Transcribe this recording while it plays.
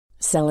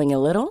Selling a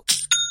little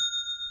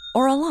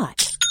or a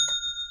lot?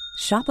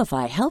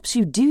 Shopify helps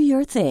you do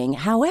your thing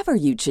however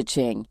you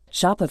cha-ching.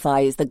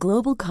 Shopify is the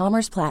global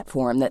commerce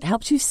platform that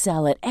helps you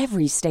sell at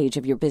every stage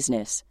of your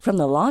business. From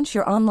the launch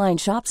your online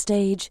shop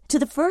stage to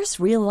the first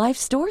real-life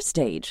store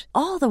stage,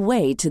 all the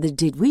way to the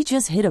did we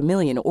just hit a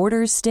million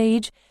orders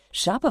stage.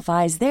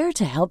 Shopify is there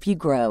to help you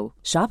grow.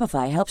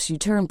 Shopify helps you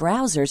turn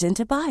browsers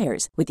into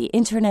buyers with the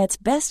internet's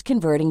best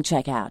converting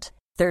checkout.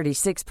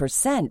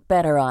 36%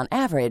 better on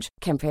average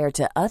compared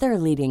to other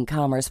leading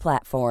commerce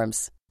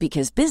platforms.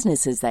 Because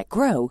businesses that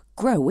grow,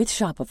 grow with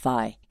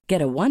Shopify.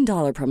 Get a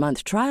 $1 per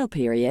month trial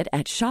period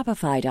at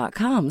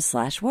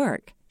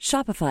shopify.com/work.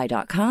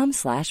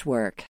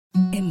 Shopify.com/work.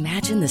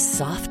 Imagine the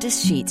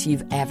softest sheets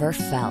you've ever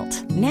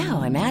felt.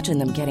 Now imagine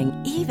them getting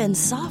even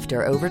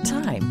softer over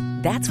time.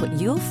 That's what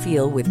you'll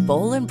feel with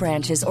Boll &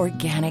 Branch's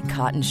organic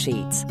cotton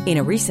sheets. In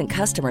a recent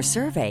customer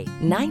survey,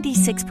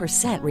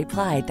 96%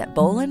 replied that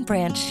Boll &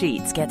 Branch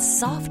sheets get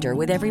softer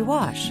with every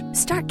wash.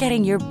 Start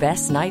getting your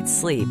best night's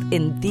sleep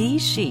in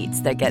these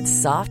sheets that get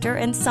softer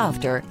and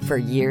softer for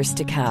years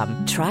to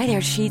come. Try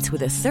their sheets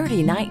with a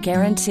 30-night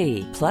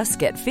guarantee. Plus,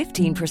 get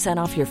 15%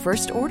 off your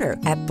first order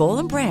at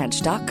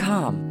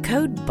bollandbranch.com.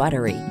 Code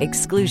BUTTERY.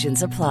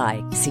 Exclusions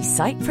apply. See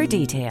site for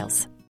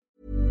details.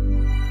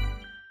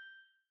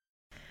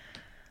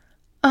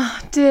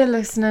 Dear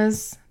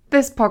listeners,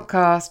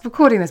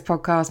 recording this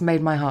podcast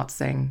made my heart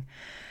sing.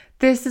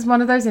 This is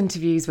one of those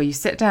interviews where you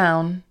sit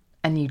down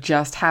and you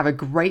just have a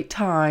great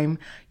time.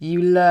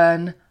 You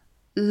learn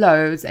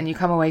loads and you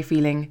come away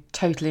feeling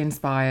totally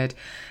inspired.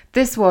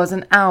 This was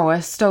an hour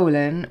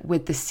stolen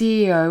with the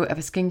CEO of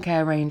a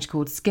skincare range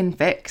called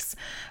Skinfix,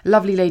 a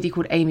lovely lady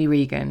called Amy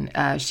Regan.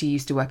 She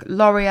used to work at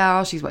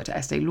L'Oreal, she's worked at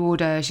Estee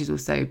Lauder, she's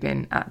also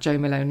been at Jo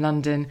Malone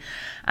London,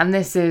 and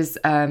this is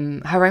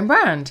her own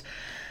brand.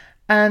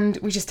 And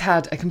we just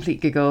had a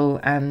complete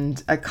giggle,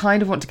 and I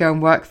kind of want to go and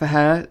work for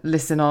her.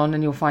 Listen on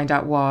and you'll find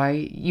out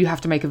why. You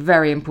have to make a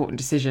very important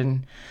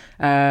decision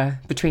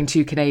between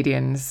two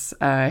Canadians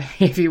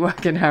if you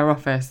work in her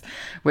office,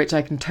 which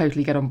I can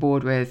totally get on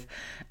board with.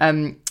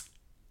 I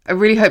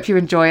really hope you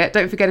enjoy it.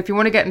 Don't forget, if you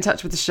want to get in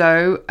touch with the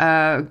show,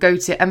 go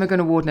to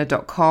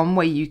emmagunnawardner.com,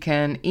 where you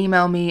can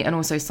email me and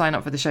also sign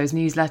up for the show's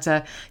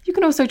newsletter. You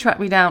can also track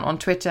me down on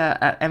Twitter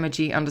at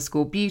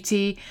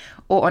 @EmmaG_beauty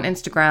or on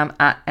Instagram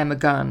at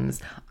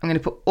EmmaGuns. I'm going to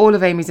put all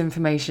of Amy's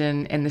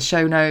information in the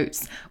show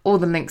notes, all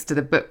the links to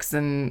the books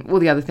and all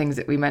the other things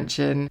that we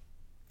mention.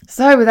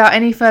 So without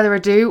any further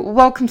ado,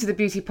 welcome to the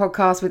Beauty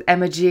Podcast with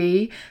Emma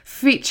G,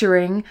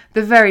 featuring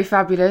the very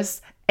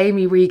fabulous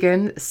Amy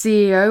Regan,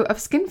 CEO of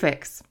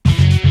Skinfix.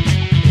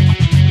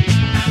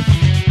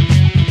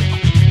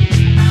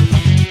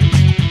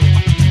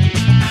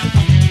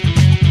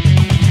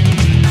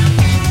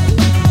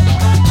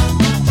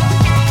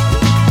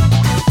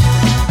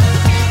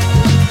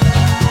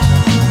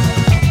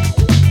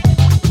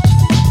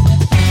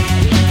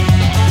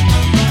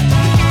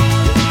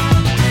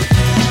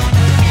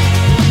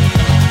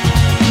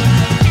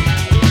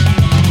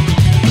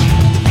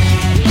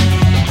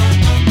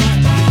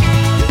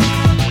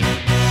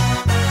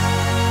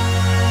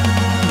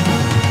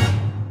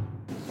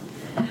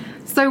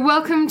 So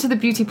welcome to the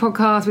Beauty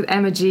Podcast with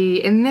Emma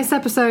G. In this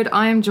episode,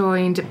 I am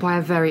joined by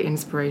a very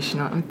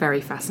inspirational and very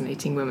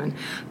fascinating woman,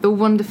 the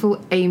wonderful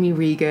Amy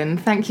Regan.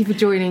 Thank you for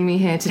joining me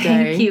here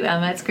today. Thank you,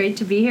 Emma. It's great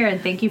to be here, and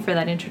thank you for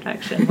that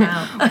introduction.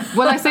 Wow.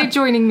 Well, I say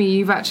joining me,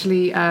 you've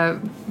actually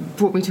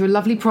brought me to a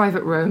lovely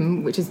private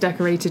room, which is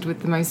decorated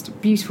with the most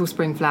beautiful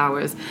spring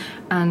flowers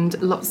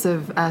and lots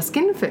of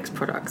Skinfix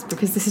products,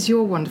 because this is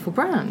your wonderful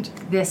brand.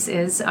 This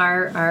is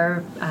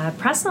our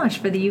press launch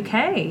for the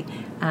UK.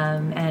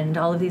 And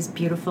all of these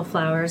beautiful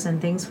flowers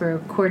and things were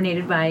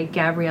coordinated by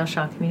Gabrielle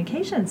Shaw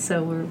Communications.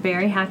 So we're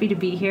very happy to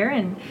be here,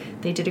 and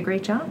they did a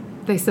great job.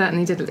 They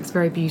certainly did. It looks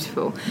very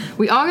beautiful.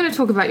 We are going to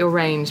talk about your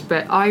range,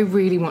 but I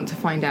really want to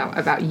find out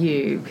about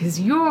you, because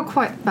you're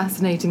quite a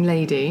fascinating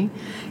lady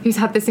who's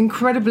had this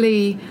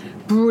incredibly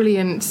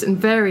brilliant and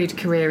varied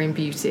career in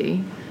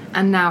beauty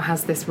and now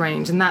has this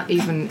range. And that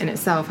even in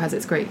itself has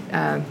its great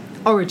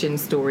origin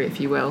story, if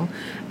you will.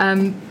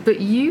 But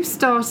you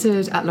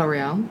started at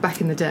L'Oreal back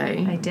in the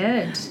day. I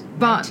did.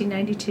 But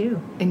 1992.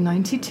 In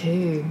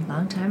 92.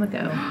 Long time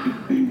ago.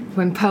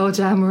 When Pearl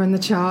Jam were in the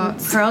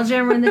charts. Pearl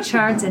Jam were in the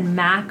charts, and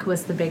MAC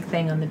was the big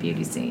thing on the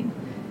beauty scene.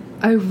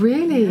 Oh,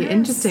 really? Yes,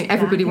 interesting.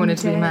 Everybody wanted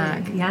to be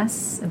MAC.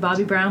 Yes. And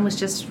Bobbi Brown was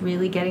just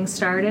really getting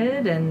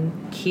started, and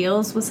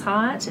Kiehl's was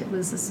hot. It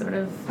was it's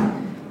a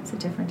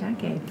different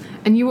decade.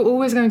 And you were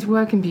always going to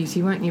work in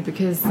beauty, weren't you?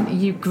 Because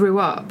you grew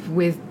up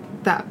with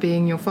that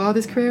being your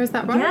father's career, is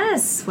that right?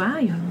 Yes. Wow,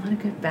 you have a lot of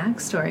good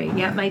backstory.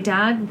 Yeah, my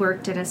dad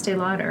worked at Estee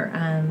Lauder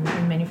in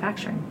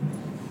manufacturing.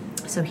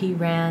 So he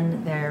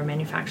ran their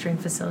manufacturing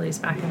facilities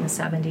back in the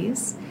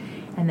 70s.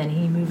 And then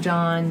he moved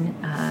on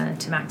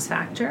to Max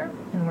Factor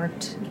and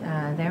worked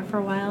there for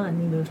a while. And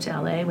he moved to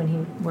LA when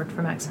he worked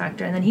for Max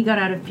Factor. And then he got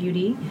out of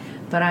beauty.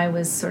 But I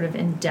was sort of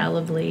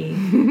indelibly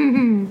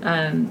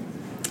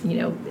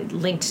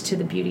linked to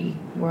the beauty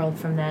world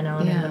from then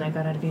on. And when I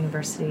got out of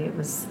university, it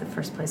was the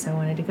first place I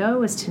wanted to go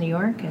was to New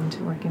York and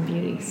to work in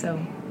beauty. So.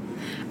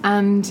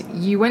 And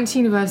you went to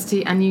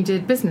university and you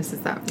did business,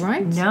 is that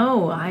right?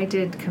 No, I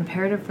did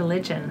comparative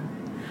religion.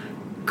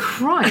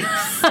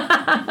 Christ.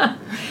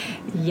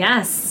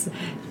 Yes,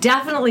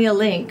 definitely a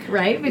link,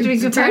 right? Between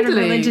comparative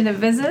religion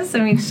and business. I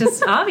mean, it's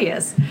just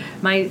obvious.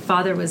 My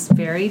father was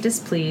very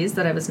displeased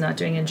that I was not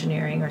doing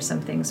engineering or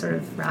something sort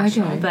of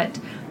rational. Okay. But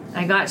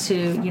I got to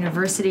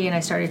university and I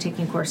started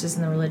taking courses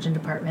in the religion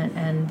department.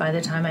 And by the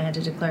time I had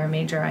to declare a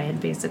major, I had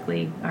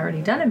basically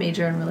already done a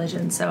major in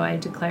religion. So I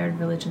declared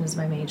religion as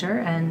my major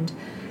and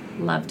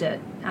loved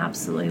it.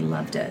 Absolutely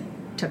loved it.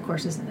 Took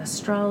courses in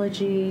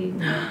astrology,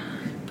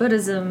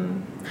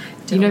 Buddhism.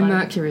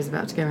 Mercury is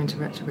about to go into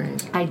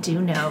retrograde. I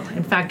do know.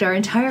 In fact, our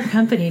entire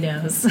company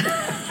knows.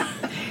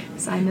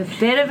 So I'm a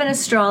bit of an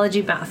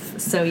astrology buff,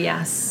 so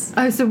yes.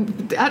 Oh, so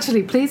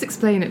actually, please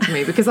explain it to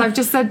me, because I've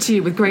just said to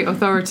you with great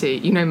authority,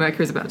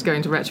 Mercury is about to go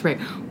into retrograde.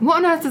 What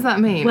on earth does that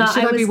mean? Well,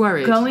 Should I be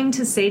worried? I was going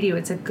to say to you,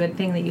 it's a good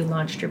thing that you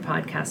launched your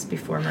podcast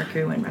before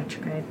Mercury went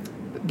retrograde.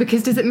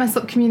 Because does it mess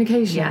up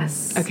communication?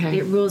 Yes. Okay.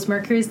 It rules.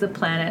 Mercury is the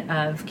planet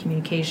of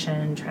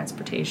communication,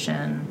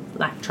 transportation,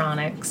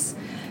 electronics.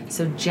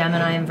 So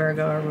Gemini and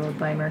Virgo are ruled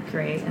by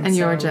Mercury. And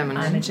you're a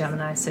Gemini. I'm a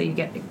Gemini. So you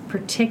get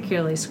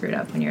particularly screwed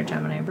up when you're a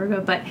Gemini and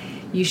Virgo. But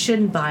you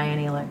shouldn't buy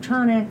any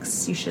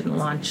electronics. You shouldn't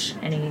launch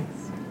any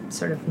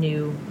sort of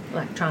new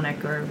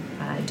electronic or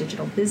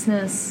digital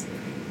business.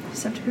 You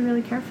just have to be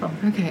really careful.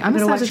 Okay. I'm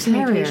a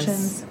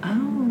Sagittarius.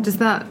 Oh. Does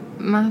that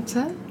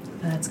matter?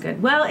 That's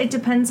good. Well, it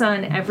depends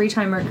on every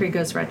time Mercury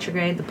goes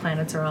retrograde, the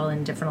planets are all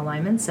in different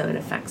alignments, so it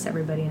affects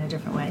everybody in a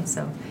different way.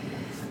 So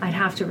I'd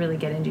have to really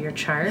get into your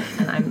chart,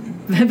 and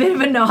I'm a bit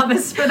of a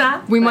novice for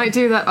that. We might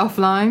do that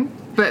offline,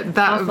 but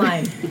that...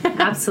 Offline,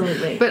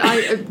 absolutely. But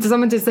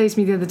someone did say to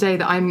me the other day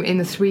that I'm in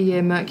a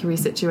 3-year Mercury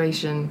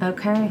situation.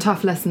 Okay.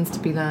 Tough lessons to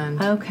be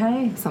learned.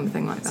 Okay.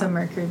 Something like that. So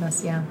Mercury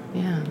must, yeah.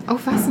 Yeah. Oh,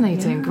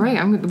 fascinating. Yeah.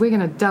 Great. We're going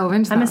to delve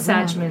into that. I'm a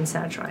Sag moon,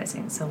 Sag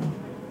rising, so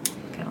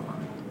get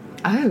along.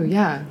 Oh,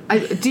 yeah.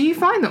 Do you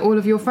find that all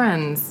of your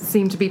friends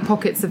seem to be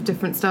pockets of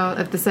different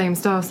of the same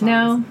star signs?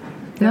 No.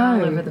 They're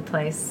all over the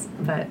place,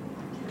 but...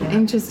 Yeah.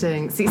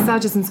 Interesting. See,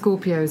 Sagittarius and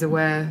Scorpios are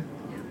where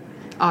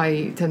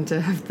I tend to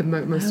have the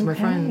most of my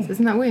friends.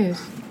 Isn't that weird?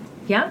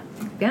 Yeah.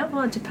 Yeah,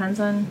 well, it depends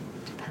on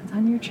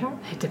your chart.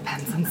 It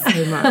depends on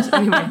so much.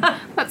 Anyway,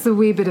 that's a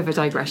wee bit of a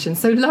digression.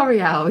 So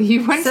L'Oreal,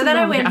 you went to L'Oreal. So then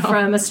I went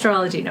from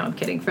astrology, no, I'm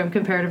kidding, from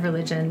comparative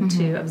religion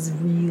to, I was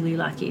really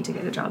lucky to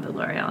get a job at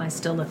L'Oreal. I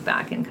still look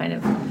back and kind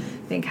of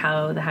think,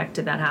 how the heck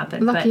did that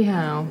happen? Lucky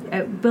how?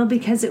 Well,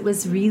 because it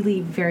was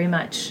really very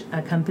much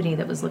a company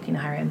that was looking to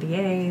hire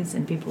MBAs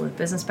and people with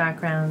business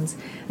backgrounds,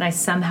 and I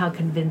somehow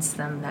convinced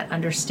them that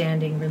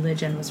understanding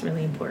religion was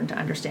really important to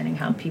understanding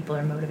how people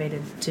are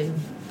motivated to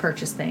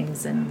purchase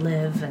things and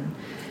live. And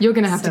you're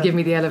going to have to give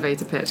me the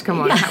elevator pitch. Come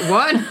on. Yeah.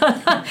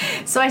 What?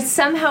 So I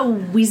somehow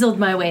weaseled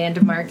my way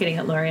into marketing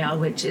at L'Oreal,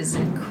 which is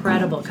an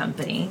incredible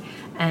company.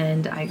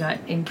 And I got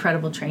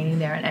incredible training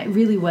there. And it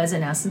really was,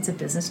 in essence, a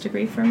business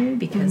degree for me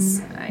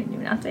because I knew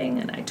nothing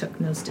and I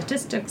took no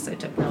statistics. I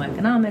took no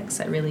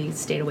economics. I really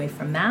stayed away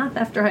from math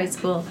after high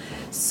school.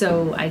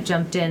 So I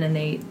jumped in and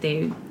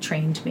they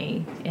trained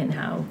me in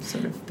how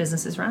sort of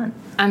businesses run.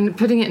 And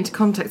putting it into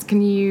context,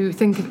 can you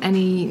think of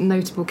any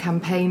notable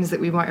campaigns that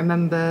we might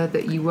remember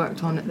that you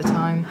worked on at the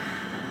time?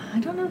 I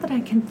don't know that I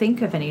can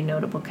think of any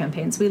notable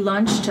campaigns. We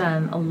launched a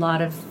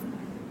lot of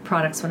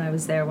products when I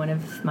was there. One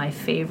of my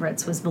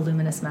favorites was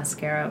Voluminous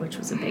Mascara, which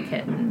was a big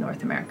hit in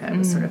North America. It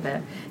was sort of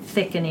a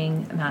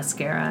thickening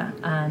mascara.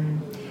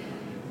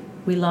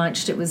 We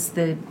launched, it was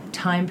the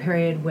time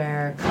period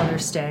where Color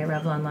Stay,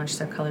 Revlon launched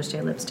their Color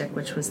Stay lipstick,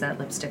 which was that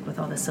lipstick with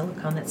all the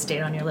silicone that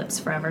stayed on your lips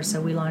forever.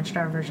 So we launched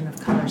our version of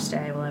Color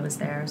Stay while I was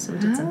there. So we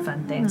did some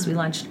fun things. We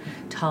launched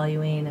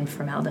toluene and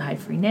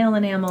formaldehyde-free nail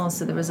enamel.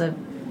 So it was a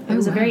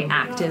very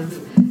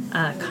active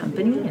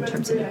company in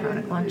terms of new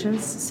product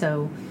launches.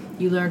 So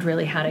you learned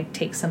really how to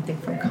take something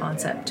from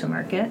concept to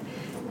market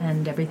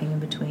and everything in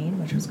between,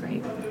 which was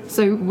great.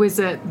 So was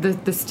it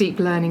the steep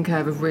learning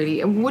curve of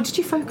really... And what did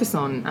you focus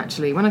on,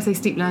 actually? When I say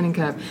steep learning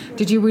curve,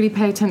 did you really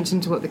pay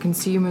attention to what the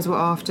consumers were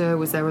after?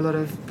 Was there a lot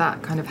of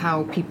that kind of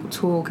how people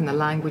talk and the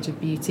language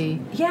of beauty?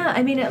 Yeah,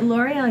 I mean, at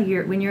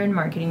L'Oreal, when you're in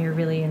marketing, you're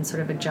really in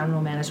sort of a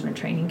general management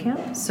training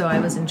camp. So I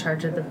was in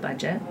charge of the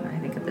budget. I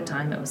think at the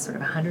time it was sort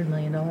of a $100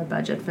 million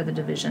budget for the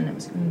division. It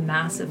was a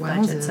massive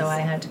budget, so I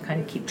had to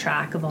kind of keep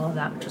track of all of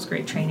that, which was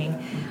great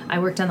training. I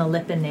worked on the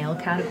lip and nail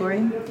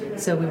category,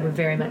 so we were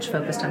very much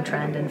focused on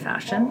trend and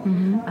fashion.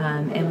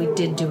 And we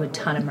did do a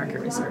ton of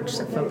market research,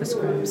 so focus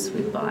groups.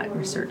 We bought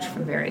research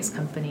from various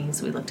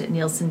companies. We looked at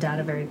Nielsen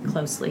data very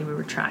closely. We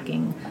were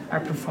tracking our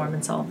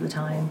performance all the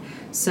time.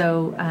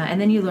 So,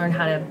 and then you learn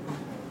how to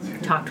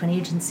talk to an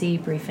agency,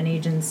 brief an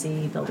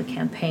agency, build a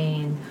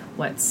campaign,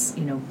 what's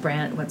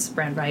brand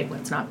right,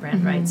 what's not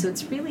brand right. So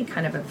it's really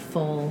kind of a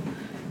full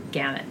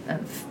gamut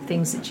of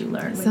things that you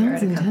learn when you're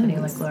at a company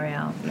like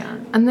L'Oreal. Yeah.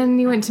 And then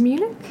you went to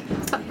Munich,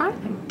 is that right?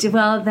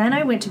 Well, then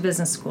I went to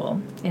business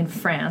school in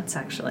France,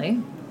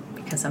 actually,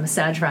 because I'm a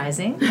Sag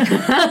rising.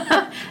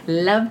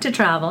 Love to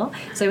travel.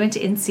 So I went to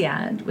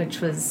INSEAD,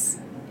 which was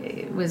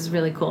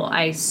really cool.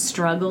 I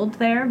struggled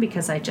there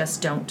because I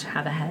just don't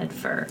have a head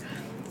for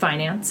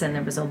finance, and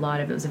there was a lot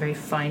of, it was a very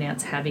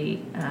finance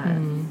heavy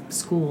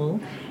school,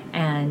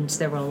 and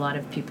there were a lot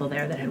of people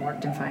there that had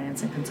worked in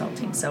finance and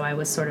consulting, so I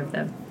was sort of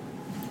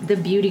the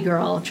beauty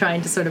girl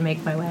trying to sort of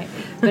make my way.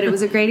 But it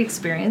was a great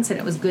experience, and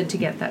it was good to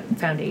get that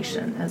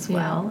foundation as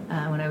well.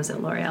 When I was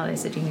at L'Oreal, I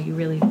said, you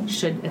really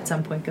should at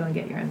some point go and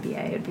get your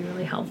MBA. It would be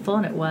really helpful,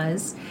 and it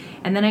was.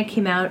 And then I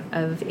came out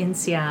of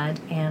INSEAD,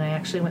 and I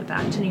actually went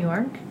back to New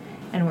York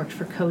and worked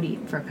for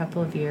Coty for a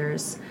couple of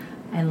years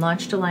and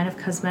launched a line of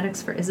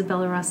cosmetics for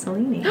Isabella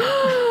Rossellini.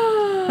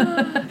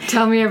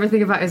 Tell me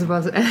everything about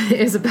Isabella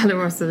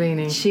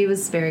Rossellini. She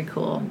was very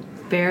cool,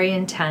 very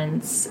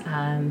intense,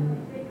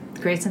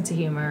 great sense of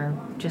humor,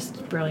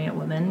 just brilliant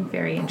woman,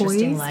 very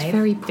interesting life.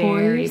 Very poised.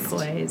 Very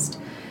poised.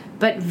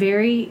 But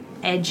very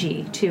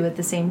edgy, too, at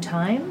the same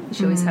time.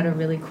 She always had a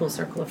really cool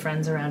circle of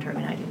friends around her. I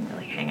mean, I didn't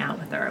really hang out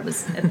with her. I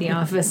was at the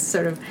office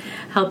sort of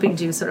helping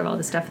do sort of all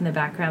the stuff in the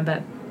background,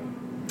 but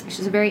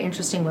she's a very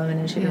interesting woman,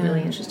 and she had a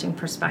really interesting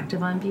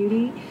perspective on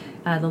beauty.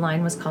 The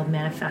line was called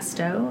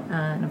Manifesto,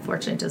 and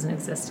unfortunately it doesn't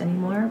exist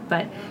anymore,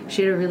 but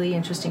she had a really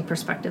interesting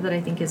perspective that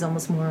I think is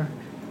almost more,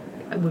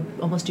 would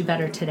almost do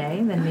better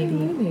today than maybe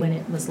when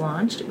it was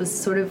launched. It was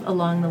sort of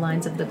along the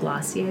lines of the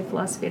Glossier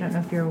philosophy. I don't know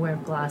if you're aware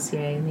of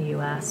Glossier in the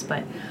U.S.,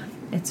 but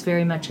it's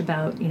very much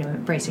about,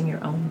 embracing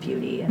your own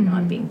beauty and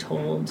not being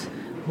told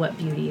what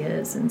beauty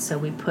is. And so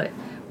we put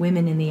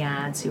women in the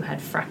ads who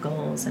had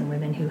freckles and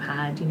women who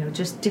had,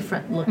 just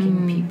different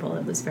looking people.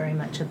 It was very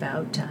much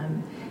about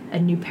a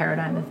new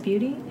paradigm of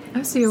beauty.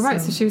 Oh, so you're right.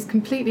 So she was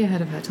completely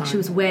ahead of her time. She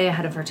was way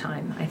ahead of her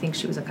time. I think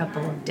she was a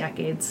couple of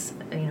decades,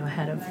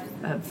 ahead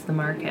of the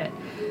market.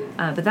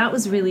 But that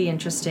was really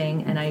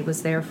interesting, and I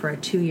was there for a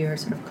 2-year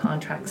sort of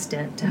contract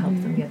stint to help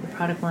them get the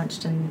product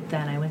launched, and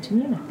then I went to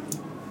Munich.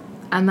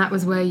 And that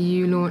was where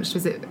you launched,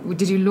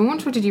 did you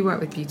launch or did you work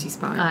with Beauty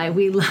Spy?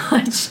 We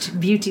launched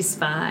Beauty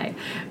Spy.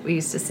 We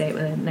used to say it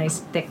with a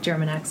nice thick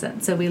German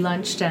accent. So we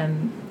launched,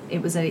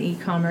 it was an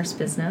e-commerce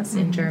business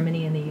in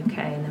Germany and the UK,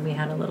 and then we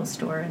had a little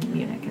store in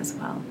Munich as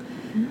well.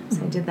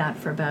 So I did that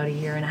for about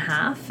 1.5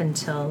 years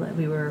until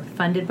we were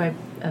funded by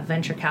a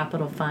venture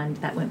capital fund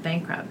that went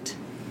bankrupt.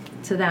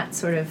 So that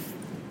sort of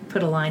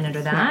put a line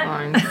under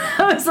that.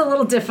 It was a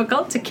little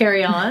difficult to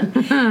carry on,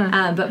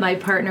 but my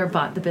partner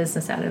bought the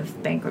business out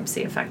of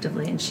bankruptcy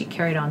effectively, and she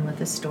carried on with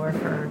the store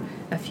for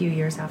a few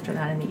years after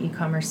that in the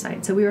e-commerce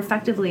site. So we were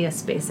effectively a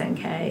Space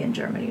NK in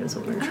Germany was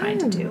what we were trying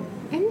to do.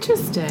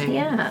 Interesting.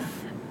 Yeah.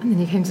 And then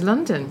you came to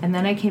London. And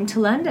then I came to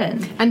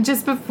London. And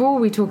just before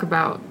we talk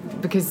about,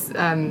 because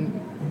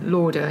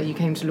Lauder, you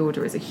came to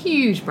Lauder as a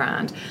huge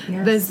brand.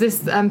 Yes. There's this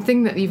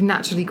thing that you've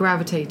naturally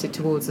gravitated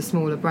towards the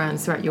smaller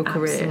brands throughout your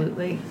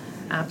career.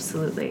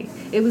 Absolutely.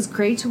 It was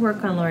great to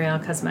work on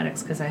L'Oreal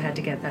Cosmetics because I had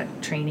to get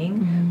that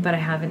training, but I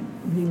haven't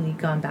really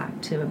gone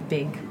back to a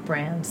big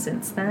brand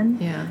since then.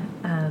 Yeah.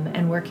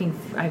 And working,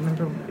 I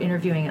remember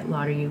interviewing at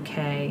Lauder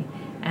UK,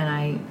 and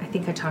I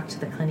think I talked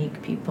to the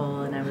Clinique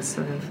people, and I was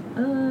sort of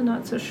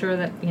not so sure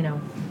that,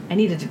 I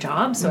needed a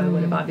job, so I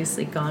would have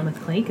obviously gone with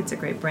Clinique. It's a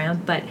great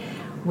brand. But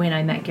when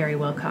I met Gary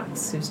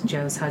Wilcox, who's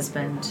Joe's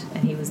husband,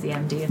 and he was the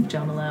MD of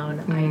Jo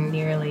Malone, I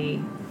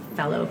nearly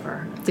fell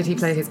over. Did he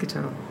play his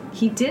guitar?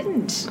 He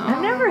didn't. Oh.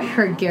 I've never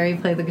heard Gary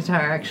play the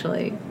guitar,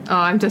 actually. Oh,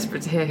 I'm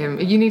desperate to hear him.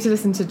 You need to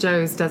listen to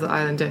Joe's Desert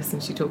Island Disc,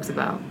 and she talks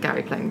about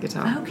Gary playing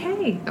guitar.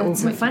 Okay.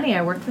 That's so funny.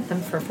 I worked with him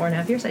for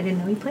 4.5 years. I didn't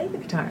know he played the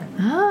guitar.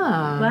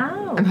 Ah.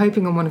 Wow. I'm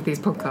hoping on one of these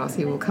podcasts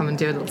he will come and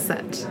do a little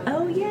set.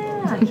 Oh,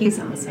 yeah. He's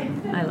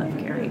awesome. I love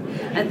Gary.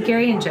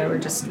 Gary and Joe are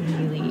just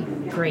really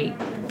great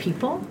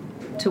people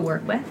to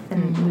work with,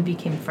 and we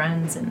became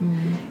friends,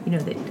 and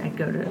I'd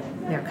go to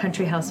their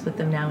country house with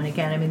them now and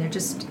again. I mean, it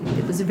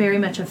was very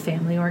much a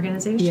family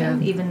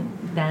organization. Yeah. Even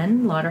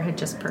then, Lauder had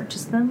just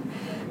purchased them,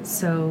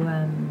 so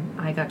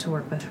I got to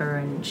work with her,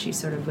 and she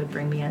sort of would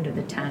bring me under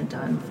the tent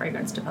on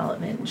fragrance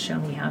development and show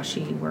me how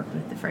she worked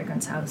with the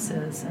fragrance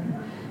houses, and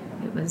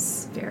it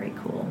was very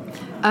cool.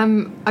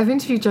 I've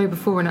interviewed Jo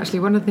before, and actually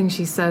one of the things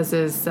she says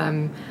is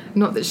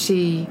not that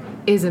she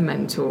is a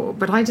mentor,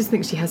 but I just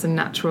think she has a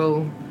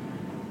natural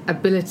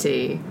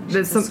ability.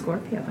 She's a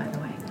Scorpio, by the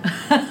way.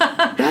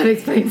 That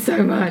explains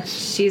so much.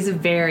 She's a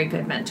very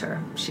good mentor.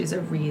 She's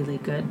a really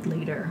good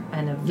leader,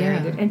 and a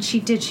very good. And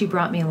she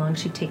brought me along.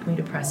 She'd take me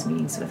to press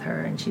meetings with her,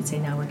 and she'd say,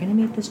 "Now we're going to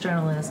meet this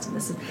journalist."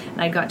 And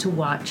I got to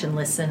watch and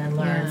listen and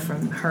learn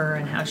from her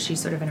and how she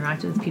sort of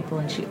interacted with people.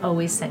 And she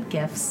always sent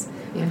gifts.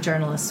 When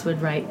journalists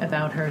would write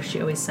about her, she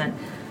always sent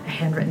a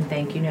handwritten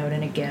thank you note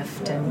and a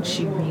gift, and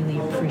she really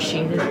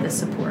appreciated the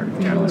support of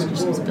journalists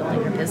because she was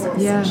building her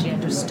business. Yeah. And she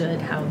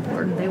understood how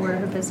important they were to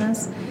her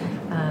business.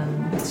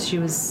 She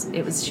was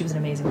an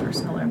amazing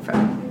person to learn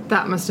from.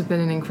 That must have been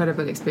an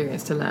incredible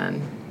experience to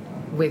learn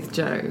with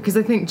Jo, because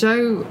I think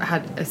Jo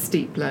had a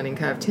steep learning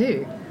curve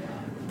too.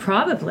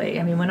 Probably.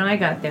 I mean, when I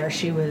got there,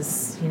 she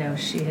was,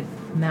 she had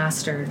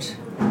mastered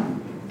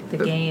the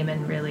game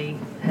and really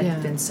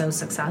had been so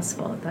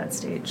successful at that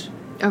stage.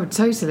 Oh,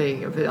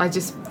 totally. I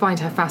just find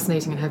her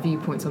fascinating and her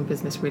viewpoints on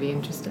business really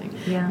interesting.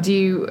 Yeah.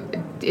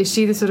 Is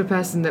she the sort of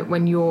person that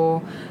when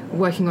you're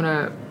working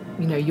on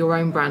your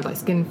own brand like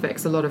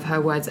Skinfix, a lot of her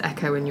words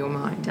echo in your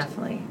mind?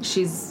 Definitely.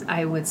 She's,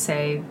 I would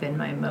say, been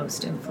my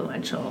most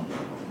influential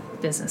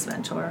business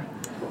mentor.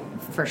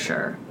 For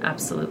sure.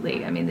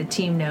 Absolutely. I mean, the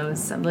team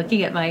knows. I'm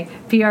looking at my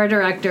PR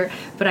director,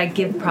 but I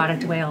give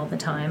product away all the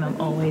time.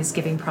 I'm always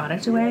giving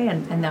product away.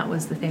 And that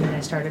was the thing that I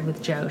started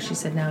with Jo. She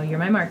said, no, you're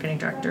my marketing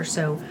director,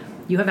 so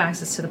you have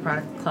access to the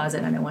product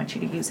closet and I want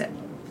you to use it.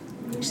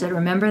 She said,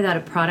 remember that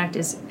a product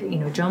is,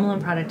 Jo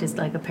Malone product is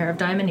like a pair of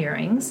diamond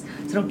earrings.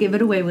 So don't give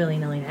it away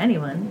willy-nilly to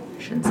anyone.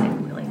 I shouldn't say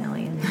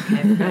willy-nilly.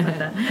 I forgot about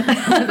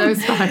that. That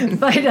was fine.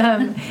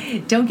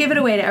 But don't give it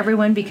away to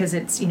everyone because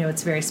it's,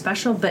 it's very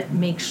special, but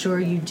make sure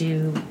you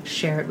do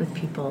share it with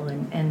people,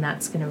 and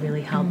that's going to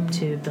really help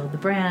to build the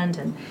brand.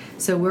 And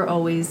so we're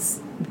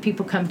always,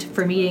 people come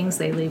for meetings,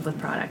 they leave with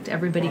product.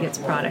 Everybody gets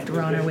product.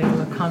 We're on our way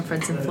to a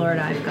conference in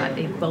Florida. I've got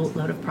a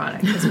boatload of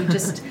product because we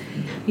just,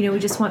 we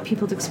just want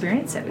people to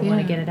experience it. We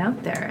want to get it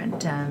out there.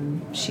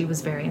 And she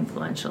was very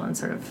influential in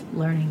sort of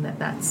learning that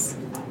that's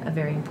a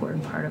very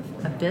important part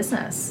of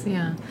business.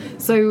 Yeah.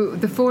 So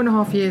the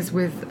 4.5 years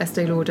with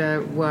Estee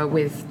Lauder were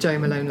with Jo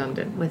Malone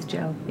London? With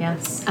Jo,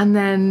 yes. And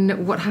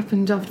then what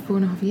happened after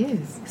 4.5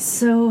 years?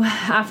 So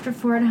after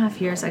 4.5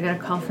 years, I got a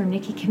call from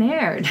Nikki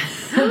Kinnaird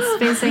at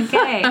Space NK.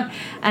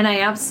 And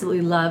I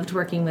absolutely loved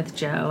working with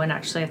Jo. And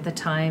actually at the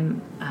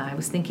time, I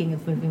was thinking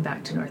of moving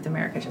back to North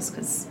America just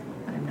because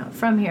I'm not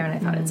from here. And I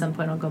thought at some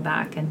point I'll go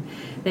back. And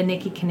then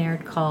Nikki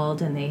Kinnaird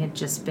called, and they had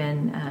just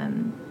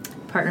been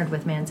partnered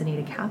with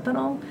Manzanita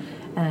Capital,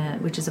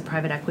 which is a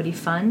private equity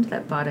fund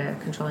that bought a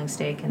controlling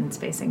stake in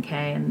Space NK.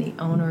 And the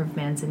owner of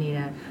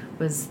Manzanita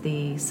was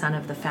the son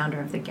of the founder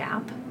of The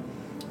Gap.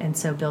 And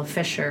so Bill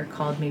Fisher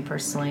called me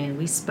personally, and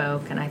we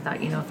spoke. And I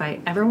thought, if I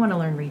ever want to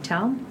learn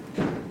retail,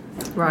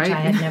 right, which I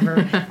had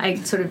never, I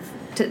sort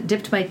of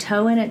dipped my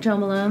toe in at Jo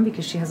Malone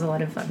because she has a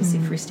lot of obviously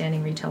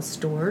freestanding retail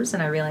stores,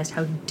 and I realized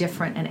how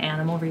different an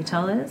animal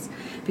retail is.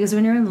 Because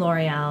when you're in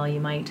L'Oreal, you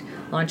might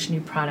launch a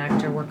new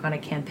product or work on a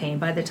campaign.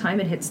 By the time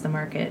it hits the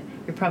market,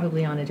 you're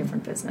probably on a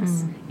different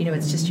business.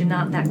 It's just you're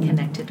not that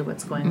connected to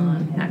what's going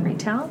on at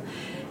retail.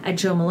 At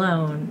Jo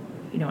Malone,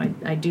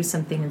 I'd do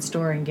something in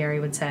store, and Gary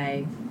would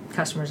say,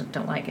 customers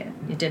don't like it.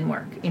 It didn't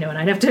work. And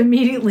I'd have to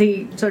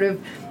immediately sort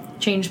of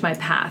change my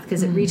path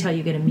because at retail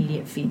you get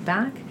immediate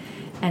feedback.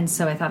 And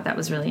so I thought that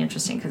was really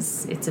interesting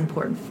because it's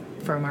important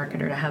for a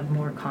marketer to have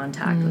more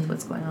contact with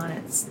what's going on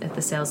at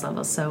the sales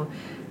level. So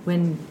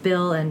when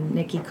Bill and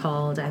Nikki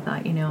called, I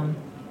thought,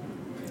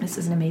 this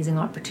is an amazing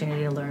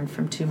opportunity to learn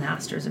from two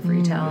masters of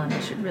retail, and I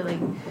should really,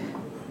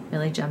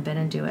 really jump in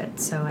and do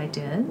it. So I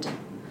did.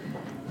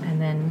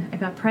 And then I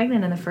got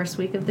pregnant in the first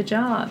week of the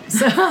job.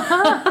 So, so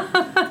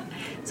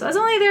I was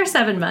only there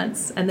 7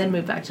 months and then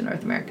moved back to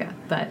North America.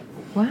 But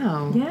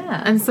wow.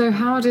 Yeah. And so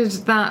how did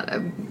that...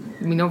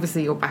 I mean,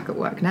 obviously you're back at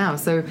work now,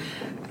 so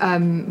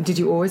did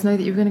you always know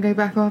that you were going to go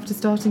back after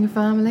starting a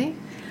family?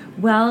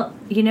 Well,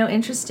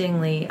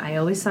 interestingly, I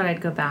always thought I'd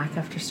go back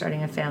after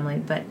starting a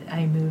family, but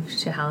I moved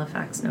to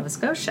Halifax, Nova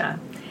Scotia,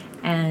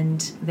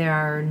 and there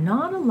are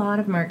not a lot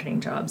of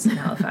marketing jobs in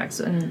Halifax,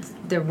 and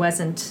there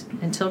wasn't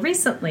until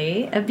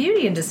recently a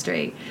beauty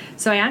industry.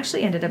 So I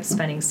actually ended up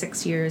spending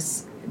 6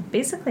 years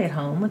basically at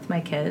home with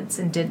my kids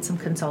and did some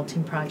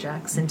consulting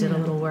projects and did a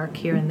little work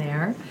here and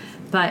there.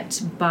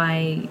 But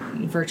by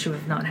virtue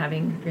of not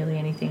having really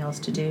anything else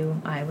to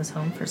do, I was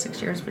home for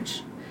 6 years,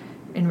 which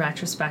in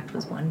retrospect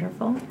was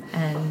wonderful.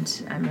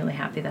 And I'm really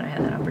happy that I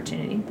had that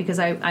opportunity because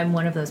I'm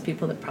one of those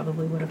people that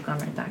probably would have gone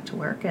right back to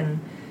work and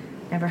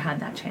never had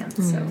that chance.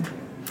 So.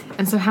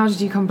 And so how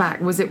did you come back?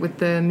 Was it with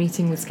the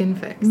meeting with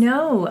Skinfix?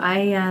 No,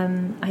 I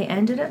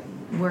ended up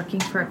working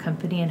for a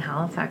company in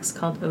Halifax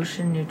called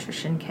Ocean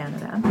Nutrition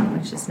Canada,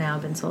 which has now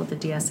been sold to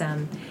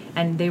DSM,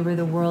 and they were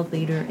the world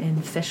leader in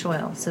fish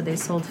oil. So they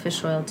sold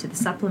fish oil to the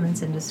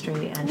supplements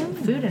industry and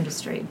the food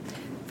industry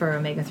for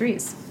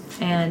omega-3s.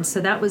 And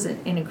so that was an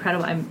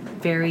incredible, I'm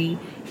very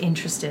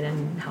interested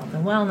in health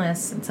and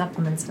wellness and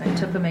supplements, and I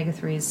took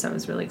omega-3s, so I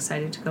was really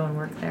excited to go and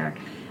work there.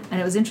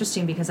 And it was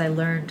interesting because I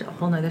learned a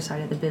whole other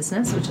side of the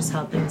business, which is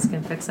helping with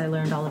Skinfix. I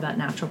learned all about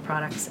natural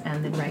products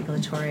and the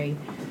regulatory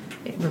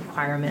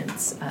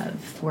requirements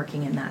of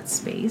working in that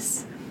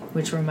space,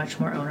 which were much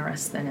more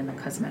onerous than in the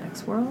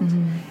cosmetics world.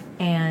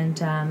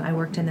 And I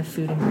worked in the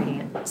food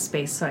ingredient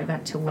space, so I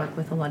got to work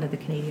with a lot of the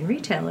Canadian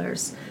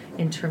retailers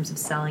in terms of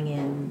selling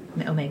in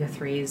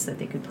omega-3s that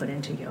they could put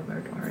into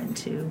yogurt or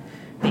into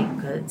baked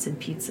goods and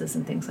pizzas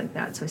and things like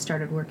that. So I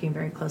started working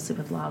very closely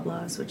with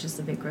Loblaws, which is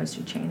the big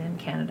grocery chain in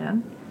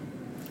Canada,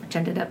 which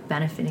ended up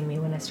benefiting me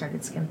when I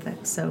started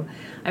Skinfix. So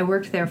I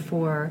worked there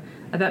for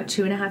about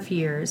 2.5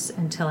 years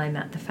until I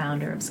met the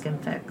founder of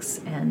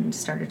Skinfix and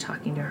started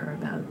talking to her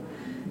about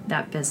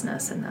that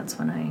business, and that's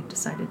when I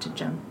decided to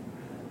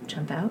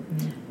jump out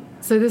and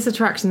So this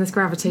attraction, this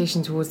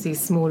gravitation towards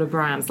these smaller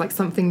brands, like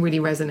something really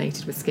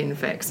resonated with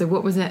Skinfix. So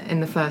what was it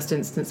in the first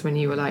instance when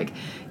you were like,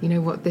 you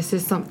know what, this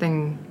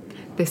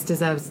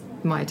deserves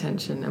my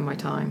attention and my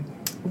time?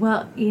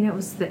 Well, it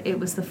was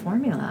the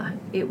formula.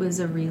 It was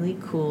a really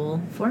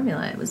cool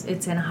formula.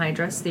 It's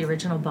anhydrous. The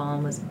original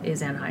balm is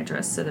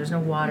anhydrous, so there's no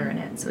water in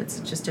it. So it's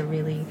just a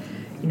really,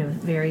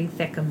 very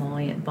thick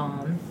emollient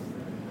balm.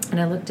 And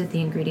I looked at the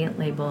ingredient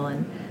label,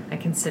 and I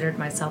considered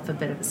myself a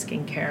bit of a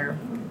skincare,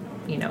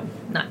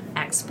 not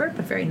expert,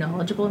 but very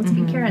knowledgeable in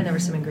skincare. And there were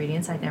some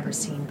ingredients I'd never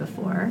seen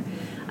before.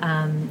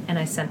 And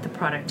I sent the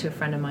product to a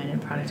friend of mine in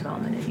product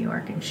development in New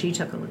York, and she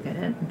took a look at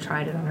it and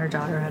tried it on her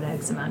daughter who had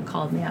eczema and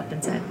called me up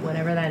and said,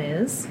 whatever that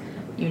is,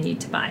 you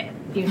need to buy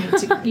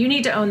it. You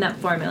need to own that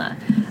formula.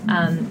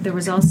 There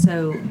was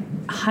also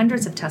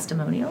hundreds of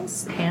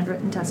testimonials,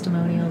 handwritten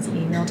testimonials,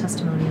 email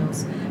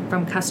testimonials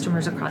from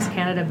customers across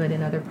Canada, but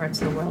in other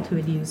parts of the world who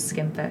had used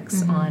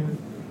Skinfix on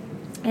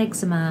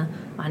eczema,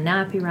 on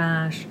nappy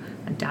rash,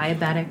 on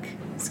diabetic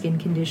skin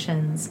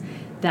conditions,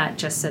 that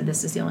just said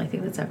this is the only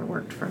thing that's ever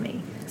worked for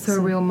me. So a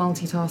real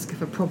multitasker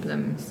for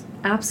problems.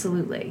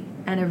 Absolutely.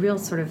 And a real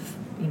sort of,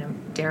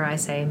 dare I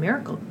say,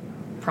 miracle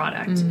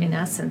product. In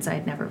essence, I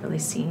had never really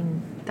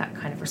seen that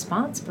kind of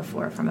response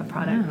before from a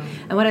product. Wow.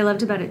 And what I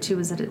loved about it too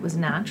was that it was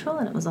natural,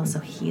 and it was also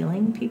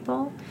healing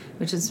people,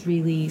 which is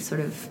really sort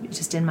of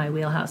just in my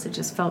wheelhouse. It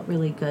just felt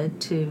really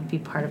good to be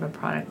part of a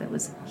product that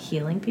was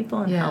healing people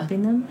and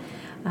helping them.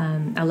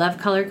 I love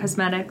color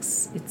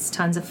cosmetics. It's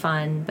tons of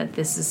fun, but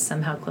this is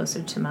somehow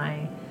closer to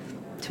my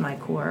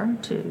core,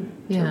 to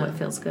what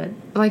feels good.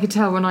 Well, I could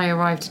tell when I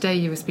arrived today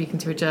you were speaking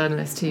to a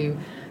journalist who,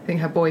 I think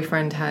her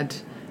boyfriend had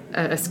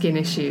a skin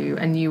issue,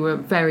 and you were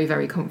very,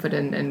 very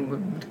confident and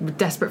were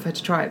desperate for her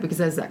to try it because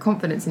there's that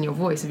confidence in your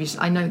voice.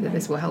 I know that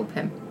this will help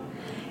him.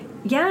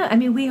 Yeah, I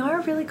mean, we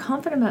are really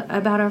confident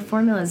about our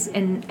formulas,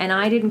 and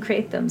I didn't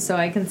create them, so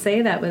I can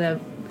say that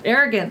without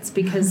arrogance,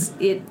 because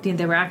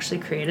they were actually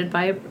created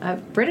by a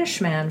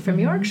British man from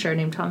Yorkshire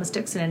named Thomas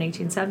Dixon in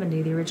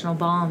 1870. The original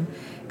balm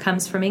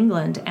comes from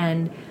England,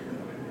 and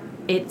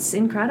it's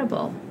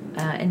incredible.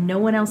 And no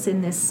one else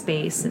in this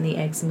space, in the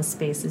eczema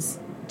space, is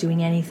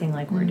doing anything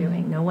like we're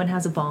doing. No one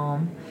has a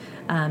balm.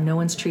 No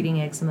one's treating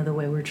eczema the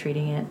way we're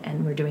treating it,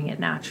 and we're doing it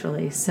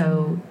naturally.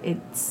 So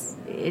it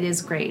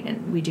is great,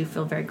 and we do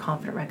feel very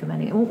confident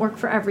recommending it. It won't work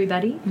for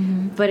everybody,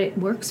 but it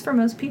works for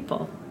most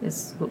people,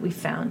 is what we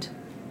found.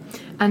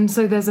 And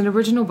so there's an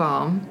original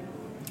balm,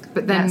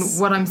 but then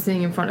what I'm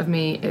seeing in front of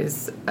me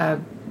is a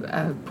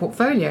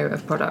portfolio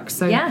of products.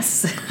 So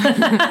yes.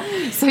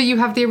 So you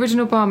have the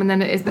original balm, and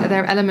then are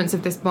there elements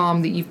of this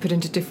balm that you've put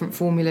into different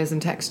formulas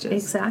and textures?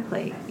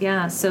 Exactly.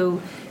 Yeah.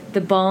 So the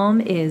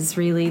balm is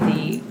really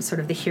the sort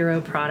of the hero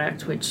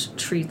product, which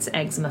treats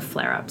eczema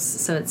flare-ups.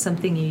 So it's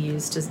something you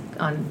use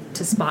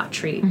to spot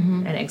treat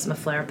an eczema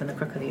flare-up in the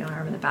crook of the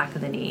arm and the back of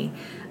the knee.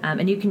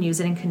 And you can use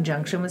it in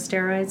conjunction with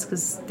steroids,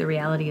 because the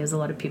reality is a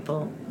lot of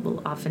people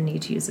will often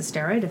need to use a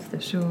steroid if the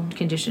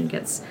condition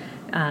gets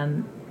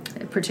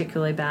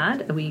particularly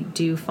bad. We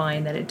do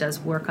find that it does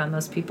work on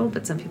most people,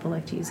 but some people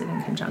like to use it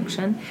in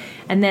conjunction.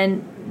 And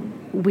then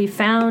we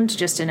found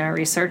just in our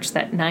research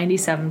that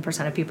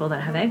 97% of people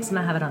that have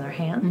eczema have it on their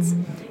hands.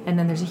 And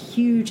then there's a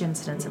huge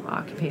incidence of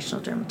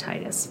occupational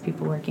dermatitis.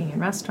 People working in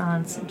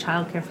restaurants and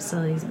childcare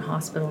facilities and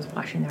hospitals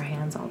washing their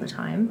hands all the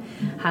time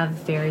have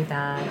very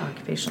bad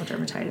occupational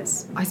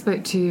dermatitis. I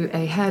spoke to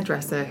a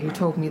hairdresser who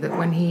told me that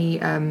when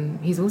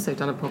he's also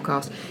done a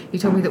podcast, he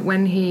told me that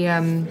when he,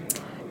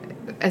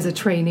 as a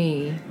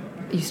trainee,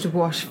 used to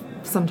wash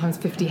sometimes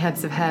 50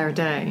 heads of hair a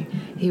day,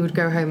 he would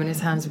go home and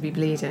his hands would be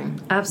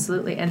bleeding.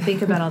 Absolutely. And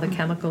think about all the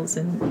chemicals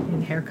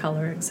in hair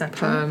color, etc.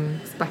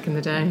 Perms back in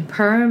the day.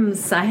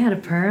 Perms. I had a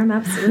perm,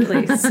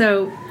 absolutely.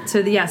 So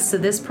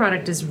this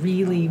product is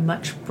really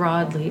much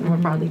more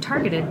broadly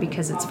targeted,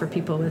 because it's for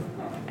people with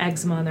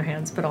eczema on their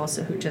hands, but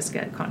also who just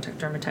get contact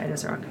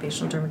dermatitis or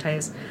occupational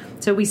dermatitis.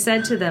 So we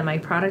said to them, my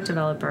product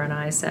developer and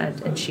I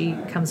said, and she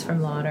comes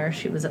from Lauder,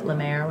 she was at La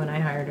Mer when I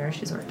hired her,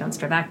 she's worked on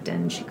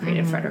Strivectin, she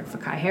created Frederick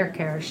Fekkai hair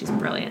care, she's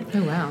brilliant.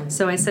 Oh wow.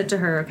 So I said to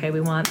her, okay,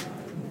 we want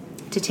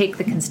to take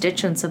the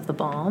constituents of the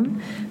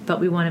balm, but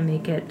we want to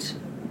make it,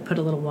 put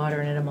a little water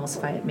in it,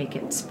 emulsify it, make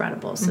it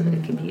spreadable so that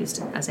it can be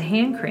used as a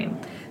hand cream.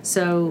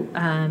 So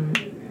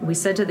we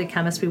said to the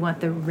chemist, we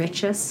want the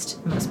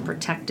richest, most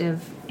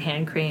protective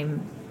hand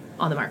cream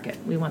on the market.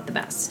 We want the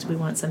best. We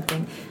want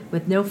something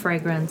with no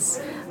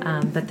fragrance,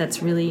 but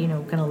that's really,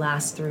 going to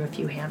last through a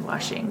few hand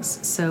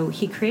washings. So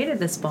he created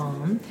this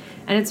balm,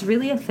 and it's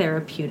really a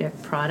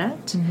therapeutic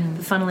product.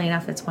 But funnily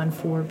enough, it's won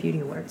 4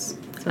 beauty awards.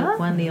 So it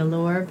won the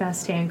Allure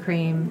Best Hand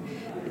Cream,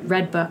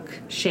 Red Book,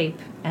 Shape,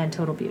 and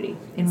Total Beauty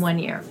in 1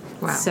 year.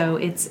 Wow. So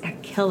it's a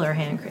killer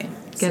hand cream.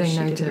 Getting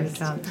so noticed. Did a great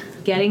job.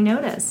 Getting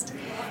noticed.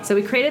 So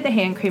we created the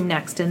hand cream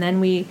next, and then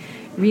we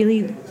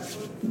really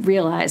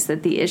realized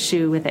that the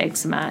issue with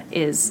eczema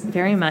is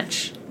very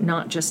much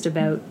not just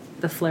about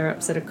the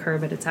flare-ups that occur,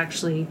 but it's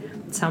actually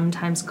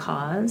sometimes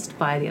caused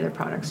by the other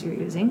products you're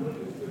using.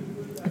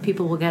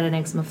 People will get an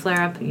eczema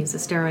flare-up, use a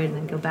steroid, and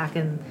then go back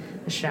in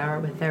the the shower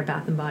with their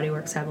Bath & Body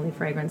Works heavily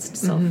fragranced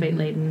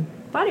sulfate-laden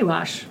body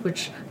wash,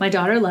 which my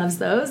daughter loves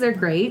those. They're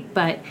great,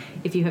 but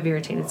if you have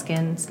irritated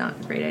skin, it's not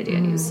a great idea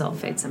to use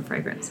sulfates and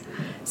fragrance.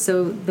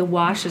 So the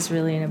wash is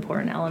really an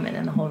important element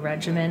in the whole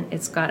regimen.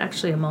 It's got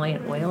actually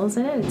emollient oils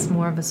in it. It's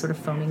more of a sort of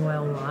foaming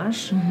oil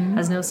wash.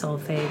 Has no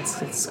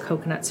sulfates. It's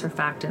coconut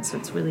surfactant, so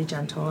it's really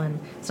gentle, and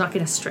it's not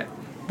going to strip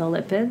the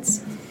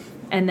lipids.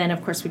 And then,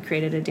 of course, we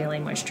created a daily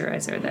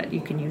moisturizer that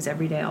you can use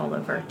every day all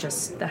over,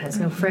 just that has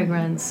no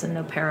fragrance and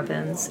no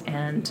parabens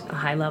and a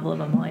high level of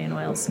emollient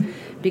oils,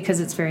 because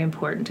it's very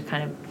important to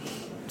kind of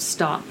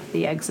stop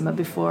the eczema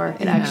before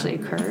it actually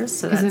occurs.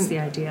 So that's the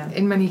idea.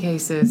 In many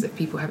cases, if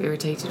people have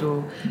irritated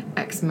or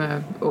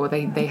eczema, or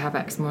they have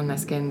eczema on their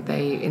skin,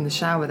 in the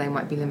shower they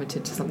might be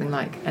limited to something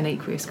like an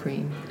aqueous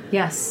cream.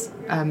 Yes.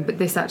 But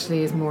this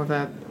actually is more of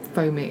a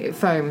it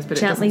foams, but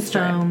gently it doesn't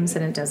strip. foams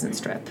and it doesn't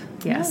strip.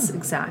 Yes,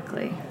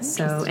 exactly.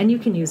 So, and you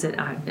can use it,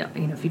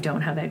 if you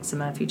don't have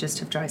eczema, if you just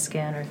have dry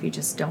skin, or if you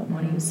just don't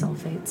want to use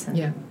sulfates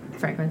and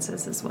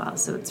fragrances as well.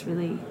 So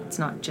it's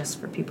not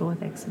just for people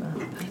with eczema.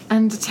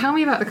 And tell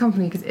me about the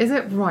company, because is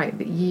it right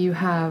that you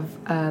have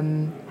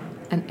an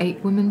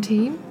 8-woman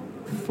team?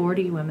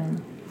 40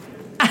 women.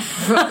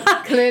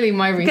 Clearly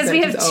my research because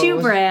we have is two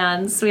old.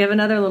 brands. We have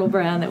another little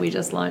brand that we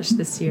just launched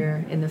this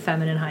year in the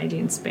feminine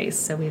hygiene space,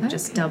 so we've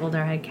just doubled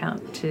our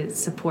headcount to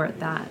support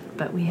that.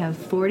 But we have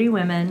 40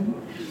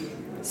 women.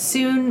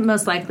 Soon,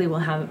 most likely, we'll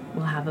have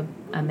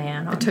a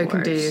man on board. A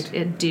token dude.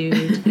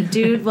 A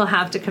dude will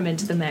have to come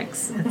into the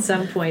mix at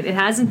some point. It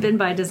hasn't been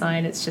by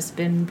design. It's just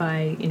been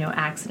by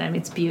accident.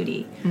 It's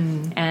beauty.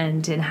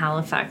 And in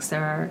Halifax,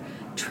 there are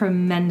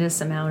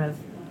tremendous amount of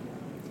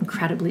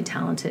incredibly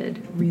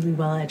talented, really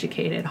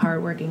well-educated,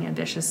 hardworking,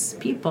 ambitious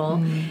people,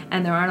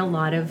 and there aren't a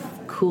lot of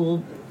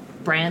cool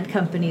brand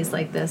companies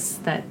like this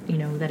that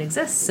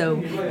exist. So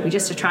we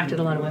just attracted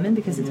a lot of women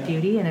because it's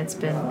beauty, and it's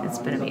been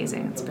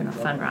amazing. It's been a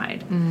fun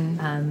ride.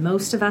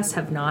 Most of us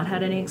have not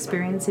had any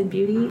experience in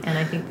beauty, and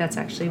I think that's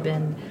actually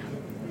been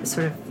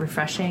sort of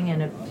refreshing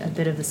and a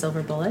bit of the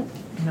silver bullet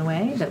in a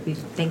way, that we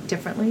think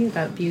differently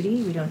about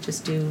beauty. We don't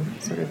just do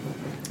sort of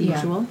the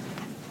usual.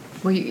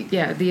 Well,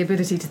 the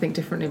ability to think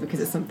differently because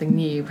it's something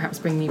new, perhaps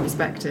bring new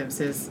perspectives,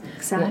 is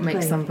what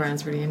makes some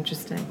brands really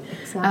interesting.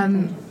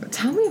 Exactly.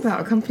 Tell me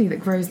about a company that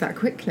grows that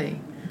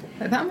quickly.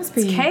 That must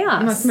be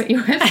chaos. That must make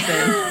your head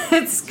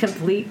spin. It's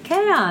complete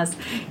chaos.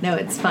 No,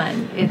 it's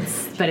fun.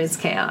 But it's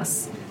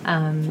chaos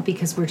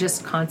because we're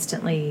just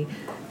constantly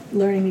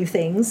learning new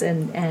things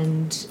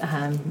and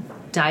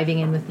diving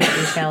in with new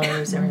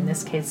retailers, or in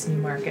this case, new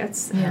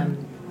markets.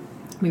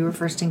 We were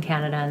first in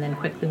Canada and then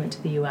quickly went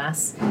to the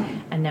US,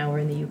 and now we're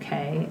in the UK,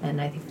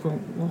 and I think we'll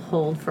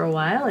hold for a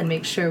while and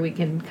make sure we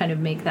can kind of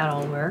make that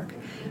all work.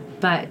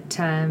 But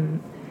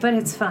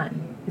it's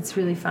fun. It's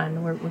really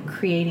fun. We're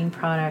creating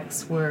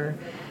products. We're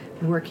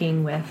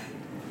working with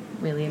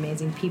really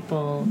amazing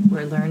people.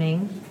 We're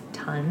learning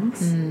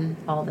tons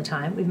all the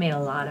time. We've made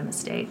a lot of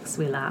mistakes.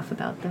 We laugh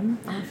about them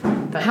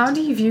often. But how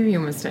do you view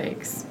your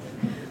mistakes?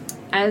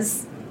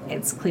 As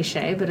it's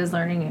cliche, but as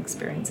learning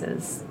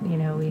experiences. We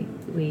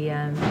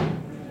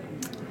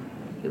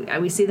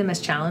see them as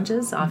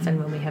challenges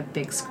often when we have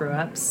big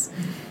screw-ups.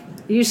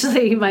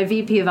 Usually my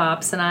VP of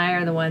Ops and I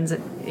are the ones that,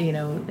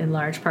 in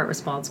large part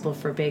responsible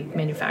for big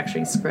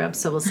manufacturing screw-ups.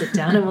 So we'll sit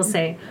down and we'll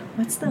say,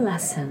 what's the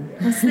lesson?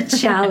 What's the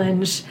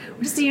challenge?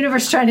 What is the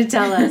universe trying to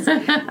tell us?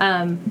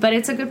 But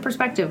it's a good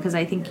perspective, because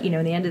I think,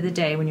 in the end of the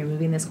day, when you're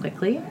moving this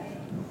quickly,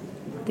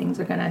 things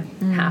are going to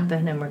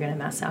happen and we're going to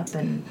mess up,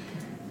 and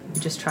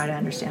just try to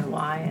understand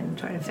why and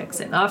try to fix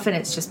it. Often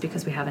it's just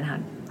because we haven't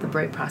had the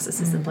right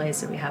processes in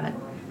place, or we haven't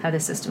had a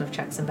system of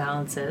checks and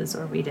balances,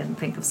 or we didn't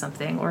think of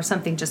something, or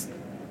something just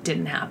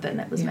didn't happen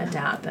that was meant to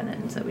happen,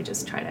 and so we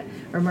just try to.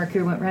 Or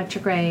Mercury went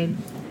retrograde.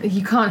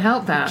 You can't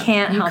help that.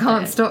 You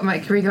can't stop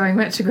Mercury going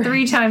retrograde.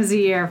 3 times a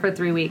year for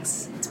 3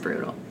 weeks. It's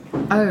brutal.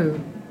 Oh,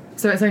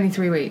 so it's only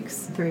 3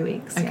 weeks. 3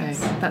 weeks. Okay,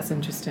 yes. That's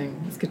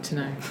interesting. It's good to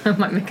know. I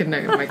might make a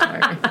note of my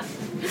diary.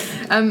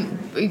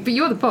 But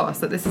you're the boss.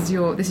 That this is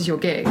your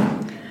gig.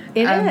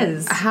 It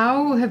is.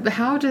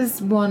 How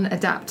does one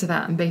adapt to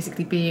that, and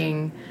basically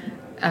being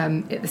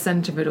at the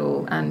centre of it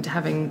all, and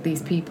having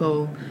these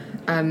people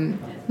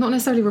not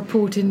necessarily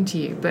report into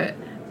you, but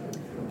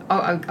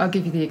I'll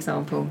give you the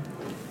example.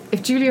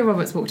 If Julia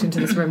Roberts walked into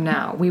this room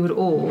now, we would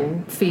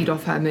all feed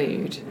off her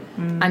mood.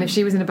 And if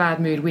she was in a bad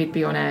mood, we'd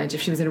be on edge.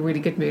 If she was in a really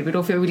good mood, we'd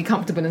all feel really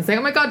comfortable and say,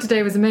 oh my God,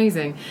 today was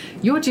amazing.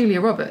 You're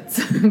Julia Roberts,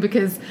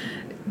 because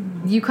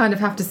you kind of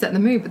have to set the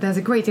mood, but there's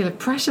a great deal of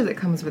pressure that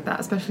comes with that,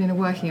 especially in a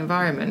working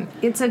environment.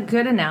 It's a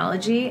good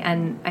analogy,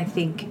 and I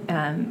think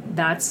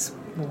that's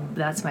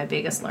my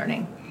biggest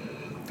learning,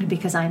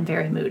 because I'm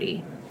very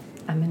moody.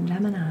 I'm in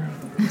Gemini.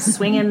 I'm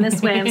swinging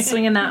this way, I'm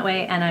swinging that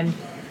way, and I'm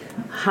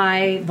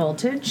high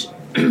voltage.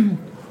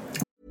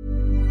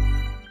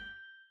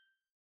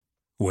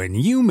 When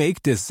you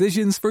make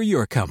decisions for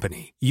your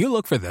company, you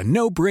look for the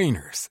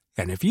no-brainers.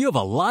 And if you have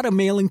a lot of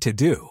mailing to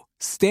do,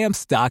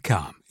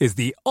 Stamps.com is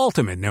the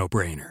ultimate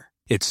no-brainer.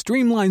 It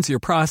streamlines your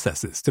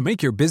processes to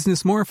make your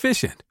business more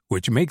efficient,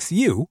 which makes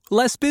you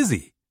less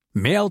busy.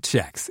 Mail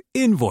checks,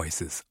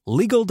 invoices,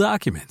 legal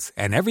documents,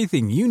 and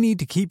everything you need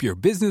to keep your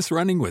business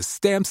running with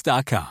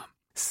Stamps.com.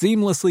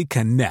 Seamlessly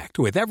connect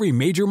with every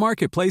major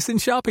marketplace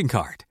and shopping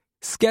cart.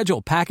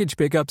 Schedule package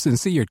pickups and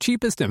see your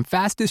cheapest and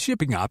fastest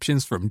shipping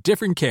options from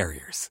different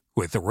carriers,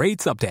 with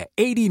rates up to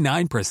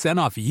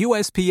 89% off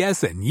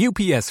USPS and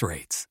UPS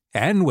rates.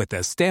 And with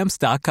the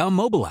Stamps.com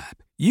mobile app,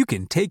 you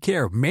can take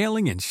care of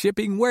mailing and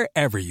shipping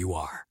wherever you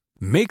are.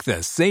 Make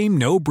the same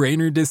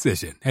no-brainer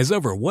decision as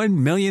over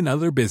 1 million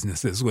other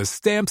businesses with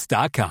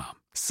Stamps.com.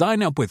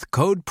 Sign up with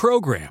code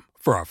PROGRAM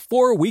for a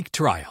 4-week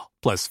trial,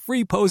 plus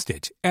free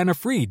postage and a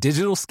free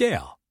digital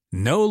scale.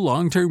 No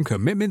long-term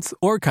commitments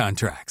or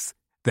contracts.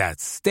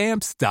 That's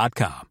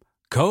Stamps.com.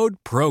 Code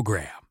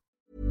PROGRAM.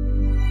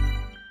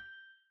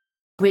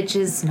 Which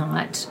is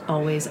not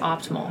always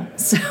optimal.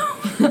 So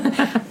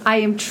I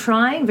am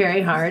trying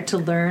very hard to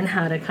learn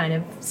how to kind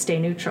of stay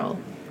neutral.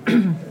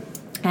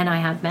 And I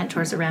have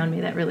mentors around me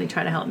that really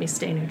try to help me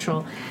stay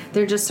neutral.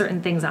 There are just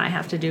certain things I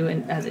have to do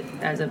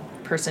as a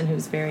person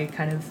who's very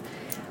kind of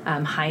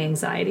high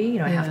anxiety. You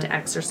know, I have to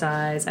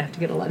exercise. I have to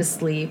get a lot of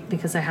sleep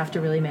because I have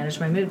to really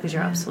manage my mood, because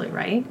you're absolutely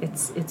right.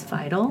 It's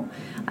vital.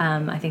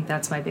 I think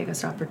that's my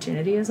biggest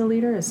opportunity as a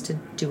leader, is to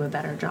do a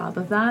better job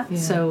of that. Yeah.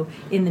 So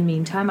in the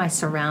meantime, I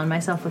surround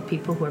myself with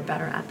people who are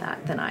better at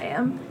that than I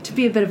am, to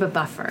be a bit of a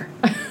buffer.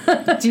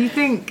 Do you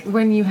think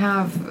when you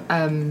have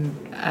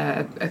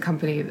a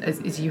company,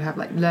 as you have,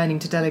 like, learning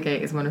to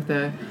delegate is one of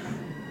the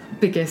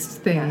biggest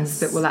things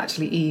that will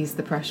actually ease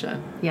the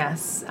pressure?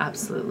 Yes,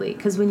 absolutely.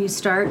 Because when you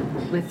start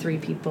with 3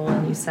 people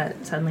and you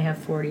suddenly have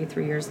 40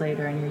 3 years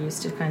later, and you're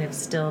used to kind of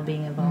still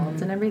being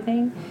involved in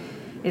everything,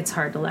 it's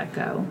hard to let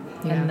go.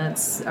 Yeah. And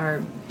that's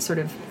our sort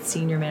of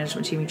senior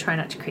management team. We try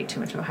not to create too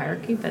much of a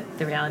hierarchy, but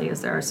the reality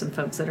is there are some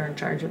folks that are in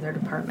charge of their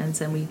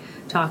departments, and we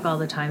talk all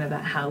the time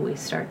about how we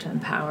start to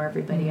empower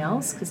everybody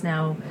else, because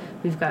now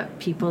we've got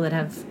people that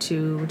have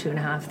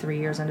 2.5, 3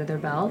 years under their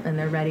belt, and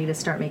they're ready to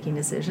start making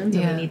decisions,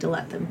 and we need to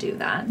let them do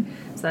that.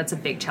 So that's a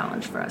big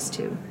challenge for us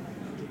too.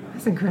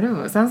 That's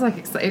incredible. It sounds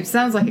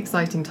like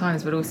exciting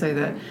times, but also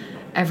that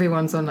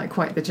everyone's on, like,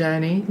 quite the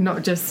journey,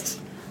 not just...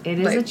 It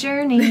is a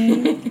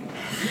journey.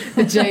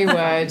 The J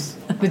word.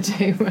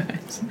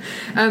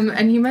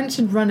 And you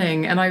mentioned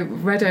running, and I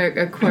read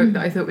a quote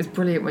that I thought was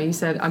brilliant, where you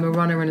said, "I'm a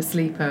runner and a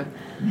sleeper."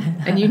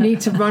 And you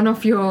need to run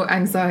off your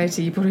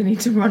anxiety. You probably need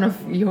to run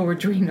off your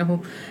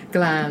adrenal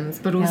glands,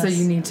 but also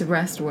you need to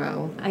rest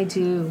well. I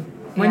do.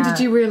 When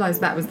did you realise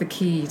that was the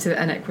key to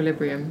an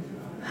equilibrium?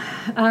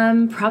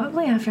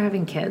 Probably after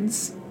having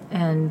kids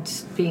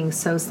and being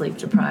so sleep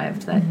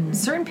deprived that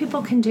certain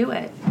people can do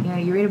it. You know,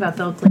 you read about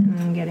Bill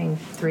Clinton getting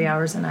 3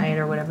 hours a night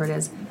or whatever it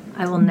is.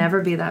 I will never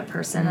be that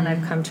person, and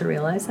I've come to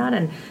realize that.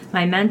 And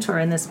my mentor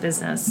in this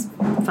business,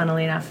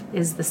 funnily enough,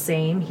 is the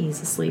same.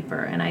 He's a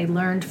sleeper. And I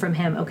learned from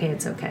him, okay,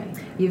 it's okay.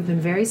 You've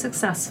been very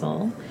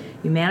successful.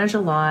 You manage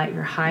a lot.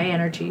 You're high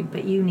energy,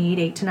 but you need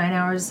 8 to 9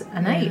 hours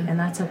a night, and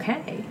that's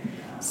okay.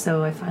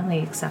 So I finally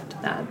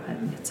accepted that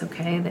it's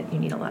okay that you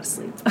need a lot of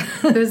sleep.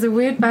 There's a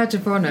weird badge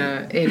of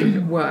honour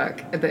in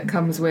work that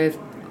comes with,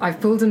 I've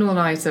pulled an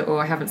all-nighter,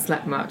 or I haven't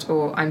slept much,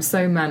 or I'm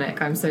so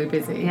manic, I'm so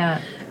busy.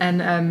 Yeah.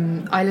 And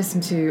I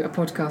listened to a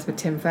podcast with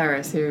Tim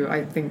Ferriss, who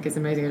I think is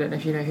amazing. I don't know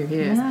if you know who he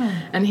is. Yeah.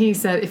 And he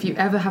said, if you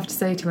ever have to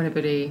say to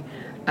anybody,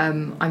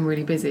 I'm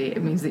really busy,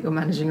 it means that you're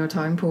managing your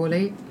time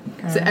poorly.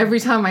 So every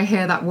time I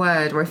hear that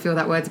word, or I feel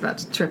that word's about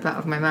to trip out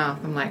of my mouth,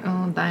 I'm like,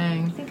 oh,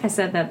 dang. I think I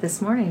said that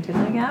this morning,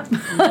 didn't I, Gab?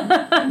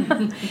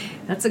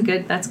 That's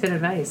good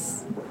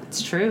advice.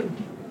 It's true.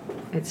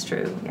 It's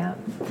true, yeah.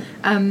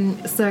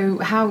 So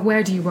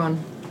where do you run?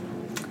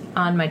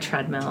 On my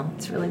treadmill.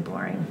 It's really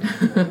boring.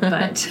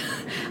 But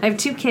I have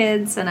 2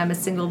 kids, and I'm a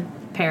single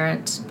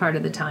parent part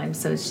of the time,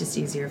 so it's just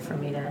easier for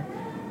me to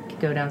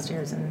go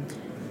downstairs and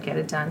get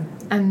it done.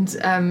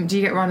 And do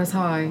you get runner's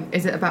high?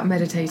 Is it about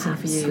meditating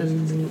for you?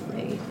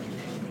 Absolutely.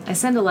 I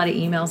send a lot of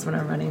emails when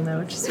I'm running, though,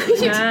 which is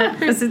really bad,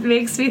 because it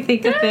makes me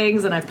think of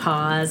things, and I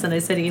pause and I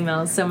send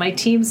emails. So my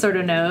team sort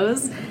of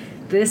knows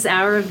this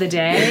hour of the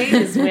day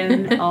is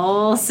when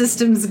all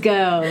systems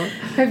go.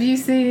 Have you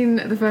seen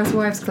The First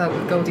Wives Club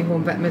with Goldie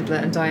Hawn, Bette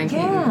Midler and Diane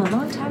Keaton? Yeah, a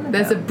long time ago.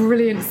 There's a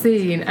brilliant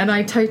scene, and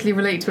I totally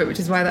relate to it, which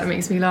is why that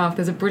makes me laugh.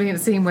 There's a brilliant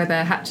scene where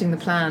they're hatching the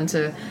plan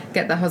to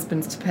get their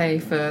husbands to pay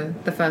for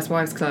The First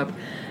Wives Club,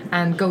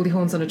 and Goldie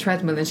Hawn's on a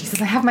treadmill, and she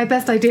says, I have my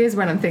best ideas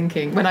when I'm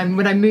thinking, when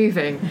I'm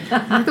moving.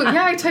 And I thought,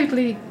 yeah, I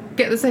totally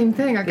get the same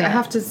thing. I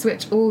have to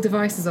switch all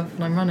devices off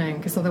when I'm running,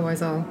 because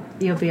otherwise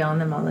you'll be on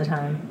them all the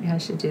time. Yeah, I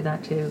should do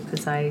that too,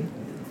 because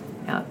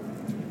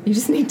you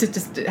just need to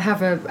just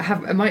have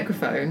a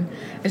microphone,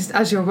 and just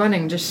as you're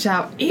running, just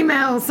shout,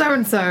 email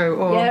so-and-so.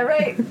 Or yeah,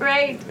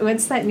 right.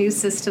 What's that new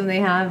system they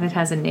have? It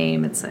has a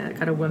name. It's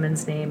got a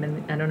woman's name,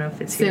 and I don't know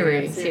if it's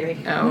Siri. Siri.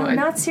 Oh, no,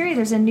 not Siri.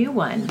 There's a new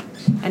one.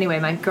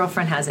 Anyway, my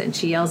girlfriend has it, and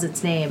she yells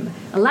its name.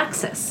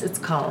 Alexis, it's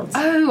called.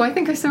 Oh, I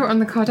think I saw it on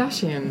the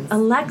Kardashians.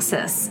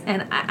 Alexis.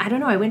 And I don't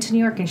know, I went to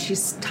New York, and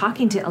she's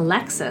talking to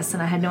Alexis,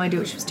 and I had no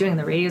idea what she was doing.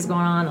 The radio's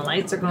going on, the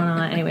lights are going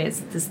on. Anyway, it's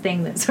this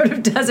thing that sort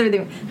of does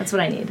everything. That's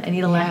what I need. I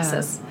need Alexa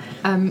access.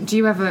 Do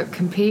you ever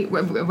compete?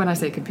 When I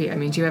say compete, I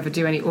mean, do you ever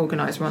do any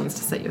organised runs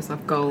to set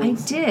yourself goals?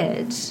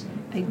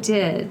 I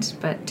did,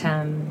 but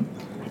I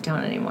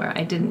don't anymore.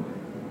 I didn't.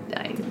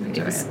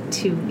 It was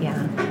too,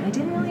 I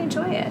didn't really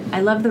enjoy it.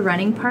 I love the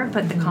running part,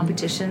 but the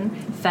competition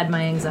fed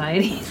my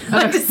anxiety.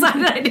 I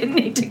decided I didn't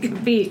need to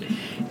compete.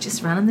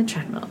 Just run on the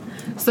treadmill.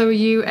 So are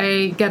you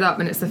a get up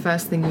and it's the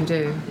first thing you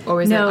do?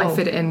 Or is it I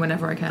fit it in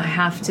whenever I can? I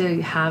have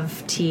to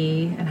have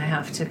tea and I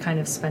have to kind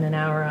of spend an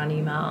hour on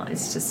email.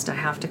 It's just I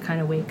have to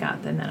kind of wake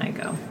up and then I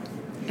go.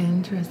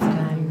 Interesting.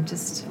 I'm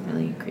just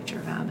really a creature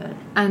of habit.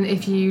 And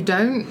if you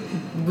don't,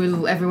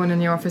 will everyone in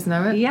your office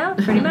know it? Yeah,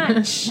 pretty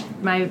much.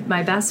 My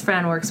best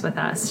friend works with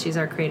us. She's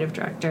our creative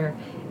director,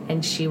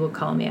 and she will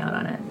call me out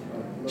on it.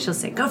 She'll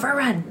say, "Go for a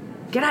run.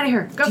 Get out of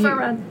here. Go for a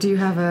run." Do you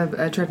have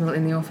a treadmill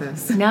in the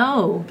office?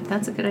 No, but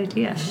that's a good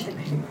idea.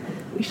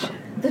 We should.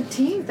 The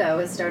team, though,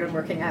 has started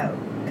working out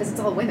because it's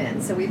all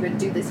women. So we would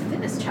do these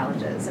fitness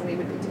challenges, and we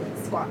would be doing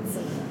squats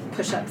and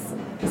push-ups.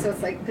 So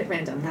it's like a bit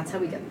random. That's how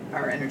we get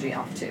our energy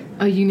off too.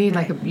 Oh, you need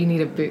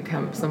a boot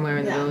camp somewhere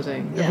in the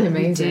building. That'd be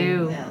amazing. We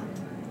do. Yeah.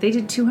 They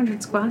did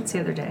 200 squats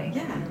the other day.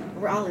 Yeah,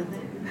 we're all in there.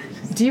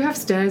 Do you have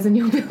stairs in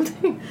your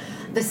building?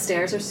 The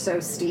stairs are so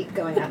steep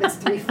going up. It's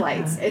 3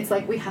 flights. It's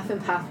like we huff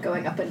and puff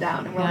going up and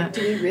down. And we're like,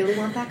 do we really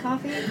want that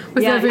coffee?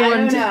 Yeah, I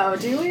don't know.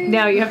 Do we?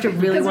 No, you have to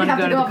really want to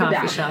go to the up and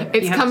coffee down. shop.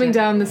 It's coming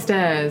down the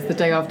stairs the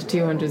day after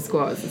 200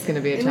 squats. It's going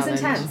to be a challenge. It was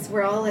intense.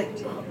 We're all like,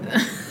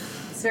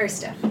 it's very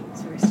stiff.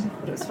 It's very stiff,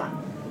 but it was fun.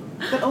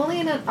 But only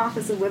in an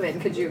office of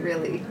women could you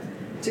really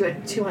do a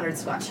 200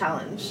 squat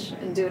challenge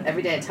and do it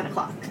every day at 10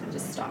 o'clock and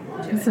just stop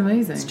and do it. It's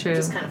amazing. It's true.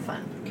 It's just kind of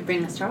fun. You could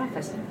bring us to our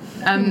office.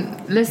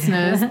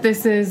 Listeners,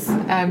 this is...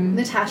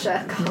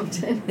 Natasha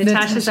Compton.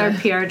 Natasha's our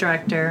PR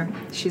director.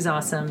 She's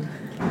awesome.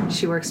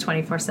 She works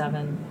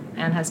 24/7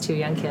 and has 2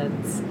 young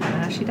kids.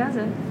 She does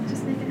it.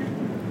 Just make it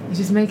happen. You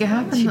just make it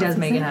happen. She does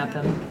make it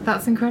happen.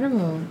 That's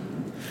incredible.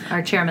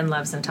 Our chairman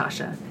loves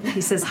Natasha. He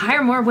says,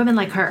 hire more women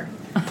like her.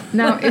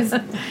 Now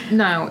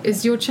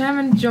is your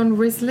chairman John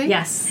Risley?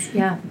 Yes.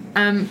 Yeah.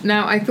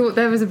 Now I thought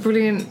there was a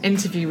brilliant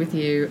interview with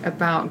you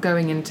about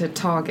going into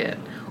Target,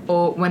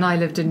 or when I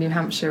lived in New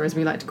Hampshire, as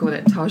we like to call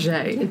it,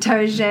 Target.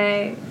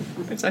 Target.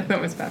 Which I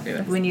thought was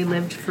fabulous. When you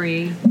lived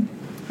free.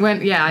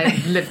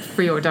 I lived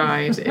free or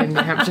died in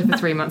New Hampshire for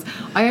 3 months.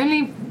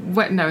 I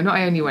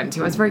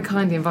was very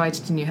kindly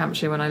invited to New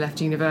Hampshire when I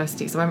left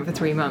university, so I went for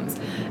 3 months.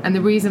 And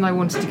the reason I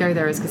wanted to go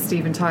there is because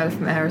Steven Tyler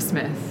from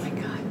Aerosmith. Oh my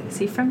God. Is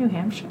he from New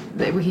Hampshire?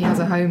 He has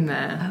a home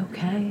there.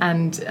 Okay.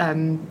 And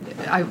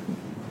I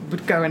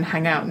would go and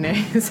hang out near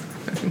his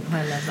home.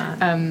 I love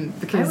that.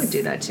 Because I would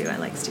do that too. I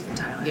like Steven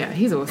Tyler. Yeah,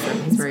 he's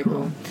awesome. He's very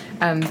cool.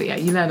 But yeah,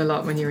 you learn a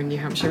lot when you're in New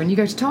Hampshire and you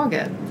go to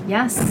Target.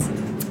 Yes.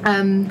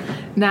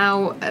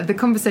 Now, the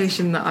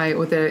conversation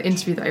or the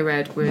interview that I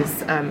read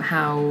was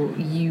how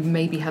you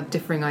maybe had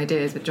differing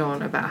ideas with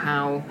John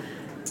about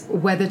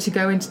whether to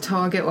go into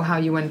Target or how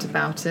you went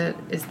about it.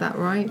 Is that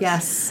right?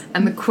 Yes.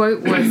 And the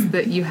quote was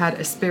that you had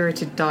a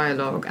spirited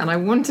dialogue. And I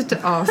wanted to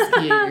ask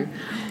you,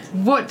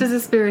 what does a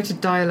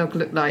spirited dialogue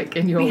look like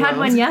in your world? We had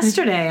one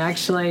yesterday,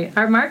 actually.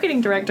 Our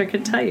marketing director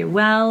could tell you.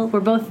 Well, we're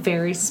both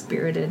very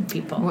spirited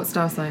people. What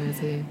star sign is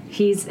he?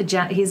 He's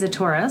a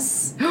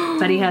Taurus,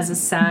 but he has a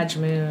Sag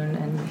moon,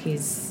 and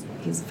he's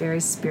a very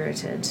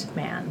spirited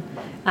man.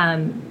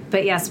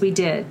 But yes, we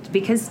did,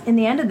 because in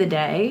the end of the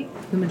day,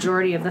 the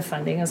majority of the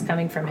funding is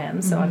coming from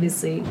him. So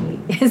obviously,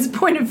 his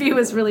point of view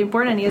is really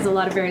important. He has a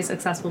lot of very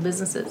successful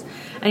businesses,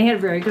 and he had a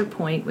very good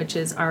point, which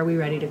is: are we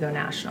ready to go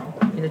national?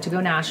 To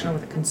go national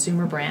with a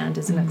consumer brand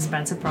is an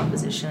expensive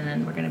proposition,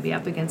 and we're going to be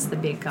up against the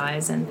big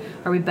guys. And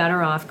are we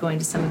better off going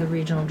to some of the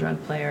regional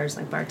drug players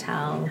like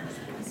Bartell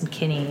and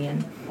Kinney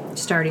and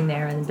starting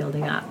there and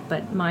building up?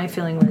 But my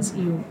feeling was,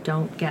 you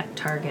don't get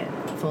Target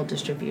full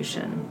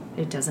distribution.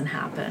 It doesn't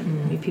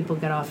happen. I mean, people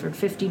get offered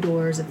 50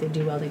 doors. If they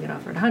do well, they get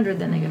offered 100.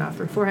 Then they get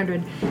offered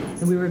 400.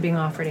 And we were being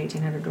offered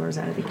 1,800 doors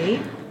out of the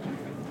gate.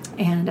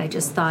 And I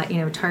just thought,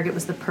 Target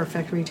was the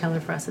perfect retailer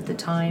for us at the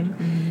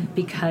time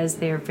because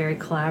they are very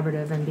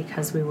collaborative, and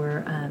because we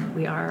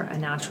are a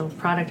natural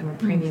product and we're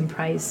premium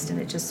priced,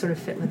 and it just sort of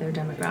fit with their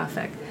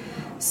demographic.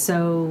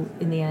 So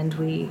in the end,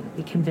 we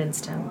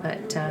convinced him,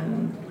 but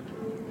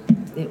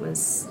it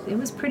was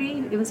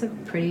a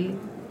pretty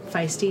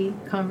feisty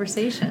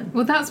conversation.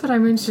 Well, that's what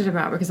I'm interested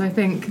about, because I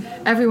think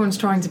everyone's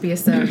trying to be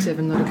assertive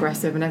and not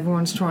aggressive, and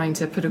everyone's trying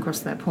to put across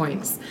their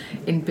points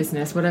in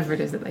business, whatever it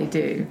is that they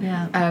do.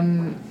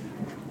 Yeah.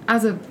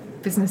 As a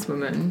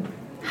businesswoman,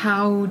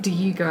 how do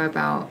you go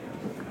about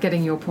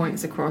getting your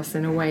points across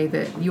in a way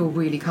that you're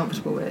really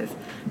comfortable with,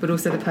 but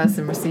also the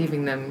person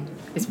receiving them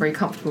is very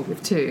comfortable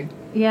with too?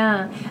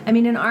 Yeah, I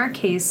mean, in our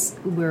case,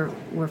 we're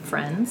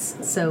friends.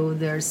 So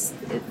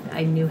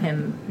I knew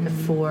him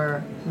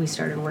before we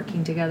started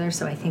working together.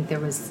 So I think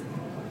it was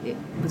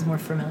more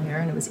familiar,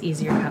 and it was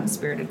easier to have a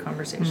spirited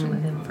conversation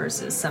with him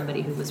versus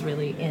somebody who was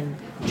really in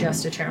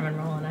just a chairman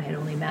role, and I had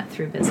only met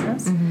through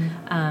business.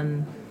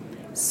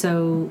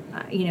 So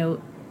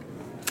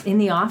In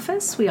the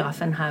office, we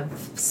often have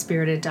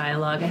spirited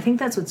dialogue. I think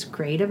that's what's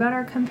great about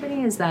our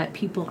company is that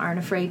people aren't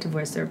afraid to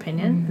voice their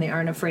opinion. They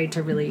aren't afraid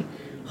to really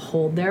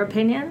hold their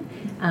opinion.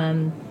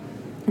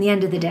 At the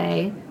end of the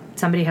day,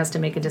 somebody has to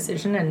make a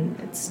decision, and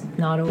it's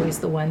not always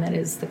the one that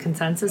is the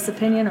consensus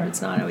opinion, or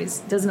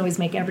doesn't always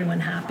make everyone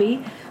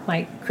happy.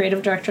 My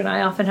creative director and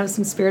I often have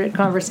some spirited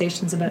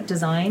conversations about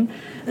design,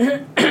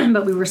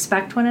 but we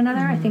respect one another.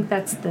 I think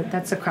that's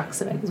the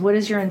crux of it. What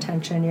is your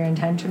intention? Your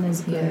intention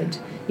is good.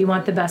 You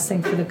want the best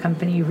thing for the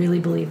company. You really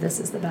believe this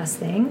is the best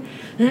thing.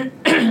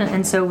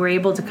 And so we're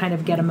able to kind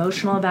of get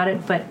emotional about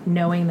it, but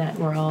knowing that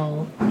we're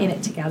all in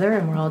it together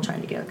and we're all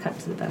trying to get cut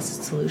to the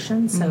best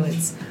solution. So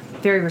it's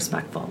very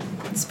respectful,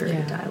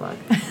 spirited dialogue.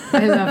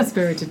 I love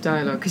spirited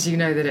dialogue because you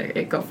know that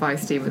it got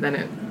feisty, but then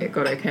it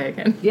got okay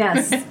again.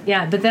 Yes,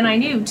 yeah. But then I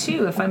knew,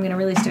 too, if I'm going to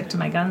really stick to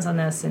my guns on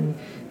this and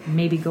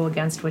maybe go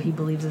against what he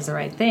believes is the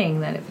right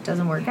thing, that if it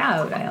doesn't work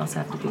out, I also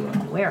have to be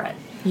willing to wear it.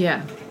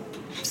 Yeah.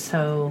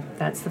 So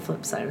that's the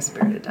flip side of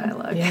spirited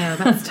dialogue. Yeah,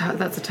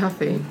 that's a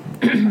toughie.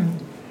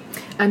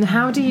 And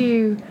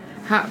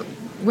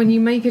when you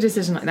make a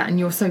decision like that and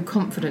you're so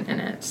confident in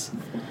it,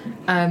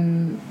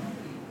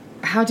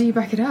 how do you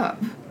back it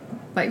up?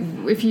 Like,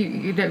 if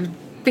you know,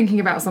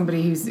 thinking about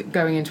somebody who's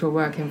going into a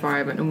work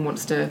environment and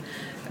wants to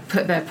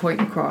put their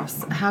point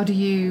across,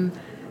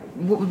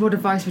 what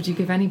advice would you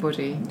give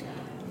anybody?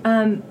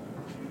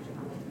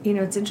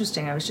 It's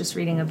interesting. I was just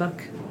reading a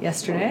book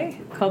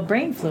yesterday called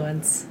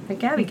Brainfluence that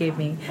Gabby gave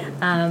me.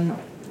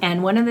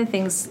 And one of the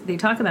things they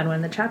talk about in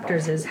one of the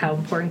chapters is how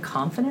important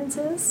confidence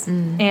is.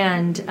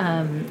 And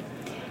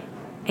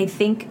I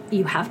think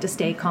you have to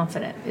stay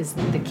confident is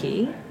the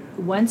key.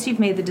 Once you've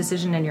made the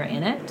decision and you're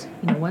in it,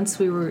 once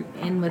we were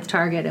in with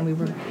Target and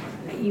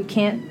you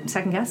can't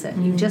second guess it.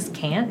 You just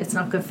can't. It's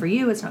not good for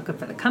you. It's not good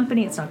for the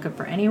company. It's not good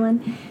for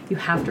anyone. You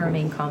have to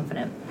remain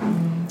confident.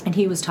 And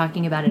he was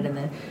talking about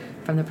it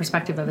from the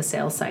perspective of a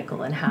sales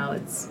cycle and how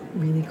it's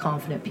really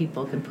confident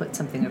people can put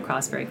something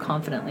across very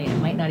confidently. It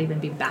might not even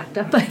be backed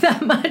up by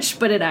that much,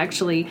 but it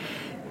actually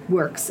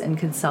works and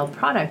can sell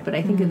product. But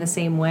I think in the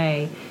same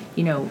way,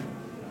 you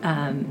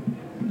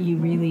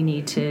really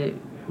need to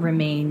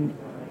remain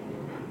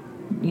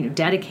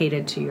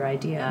dedicated to your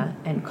idea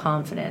and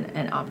confident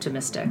and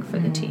optimistic for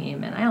the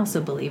team. And I also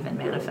believe in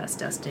manifest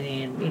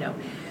destiny. And,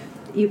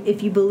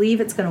 if you believe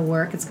it's going to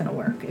work, it's going to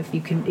work.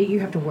 You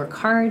have to work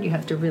hard. You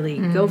have to really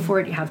go for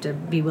it. You have to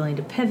be willing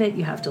to pivot.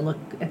 You have to look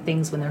at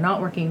things when they're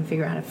not working and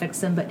figure out how to fix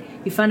them. But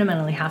you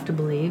fundamentally have to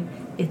believe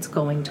it's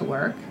going to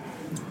work.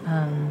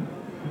 And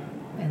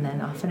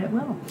then often it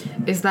will.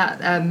 Is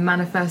that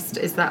manifest,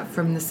 is that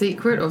from The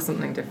Secret or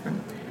something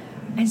different?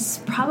 It's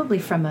probably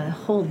from a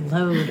whole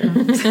load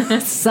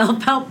of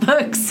self-help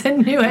books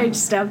and New Age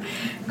stuff.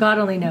 God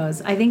only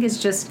knows. I think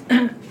it's just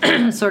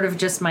sort of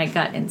just my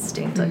gut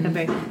instinct.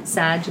 Like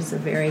Sag is a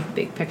very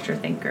big picture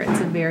thinker.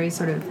 It's a very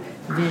sort of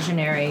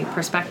visionary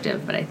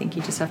perspective, but I think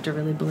you just have to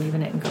really believe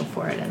in it and go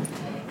for it. And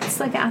it's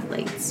like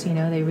athletes,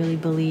 they really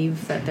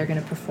believe that they're going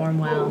to perform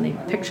well, and they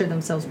picture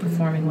themselves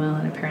performing well,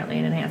 and apparently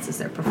it enhances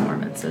their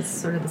performance. It's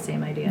sort of the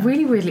same idea.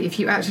 Really, really, if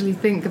you actually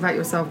think about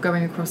yourself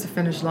going across a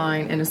finish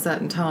line in a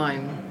certain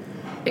time,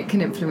 it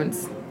can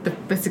influence the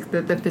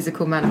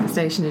physical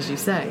manifestation, as you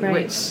say,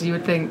 which you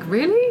would think,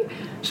 really?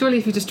 Surely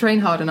if you just train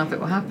hard enough, it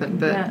will happen.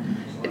 But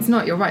it's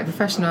not. You're right.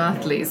 Professional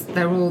athletes,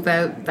 they're all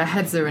their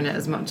heads are in it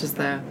as much as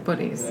their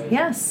bodies.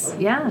 Yes,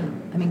 yeah.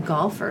 I mean,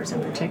 golfers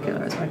in particular.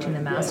 I was watching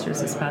the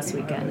Masters this past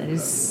weekend. It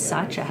is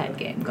such a head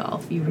game,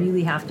 golf. You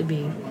really have to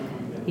be,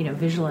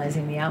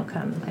 visualizing the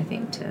outcome, I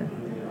think, to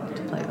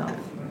play golf.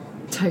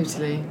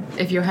 Totally.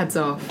 If your head's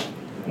off.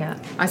 Yeah.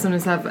 I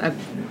sometimes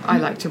I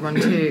like to run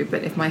too,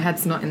 but if my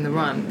head's not in the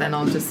run, then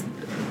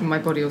my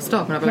body will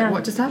stop and I'll be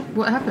like,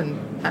 what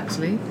happened,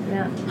 actually?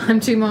 Yeah. I'm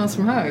 2 miles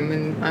from home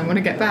and I want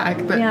to get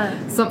back,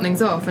 but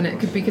something's off, and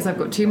it could be because I've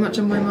got too much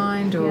on my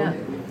mind or... Yeah.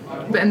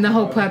 And the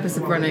whole purpose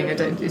of running,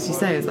 as you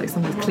say, is like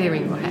something's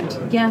clearing your head.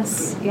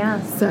 Yes,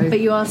 yeah. So, but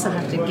you also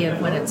have to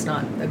give when it's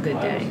not a good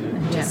day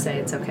and just say,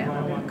 it's okay, I'm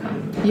going to walk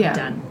home. I'm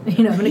done. I'm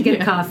going to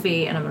get a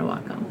coffee and I'm going to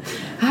walk home.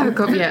 Have a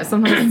coffee,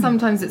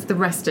 Sometimes it's the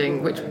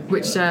resting, which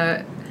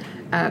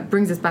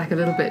brings us back a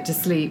little bit to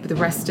sleep, the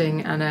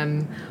resting,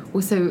 and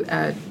also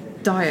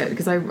diet,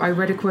 because I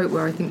read a quote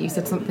where I think you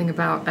said something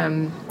about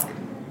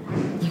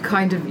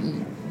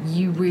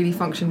you really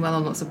function well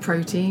on lots of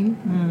protein,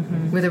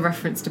 with a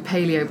reference to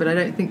paleo, but I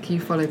don't think you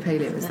follow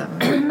paleo, is that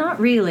right? Not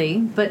really,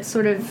 but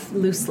sort of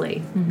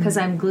loosely, because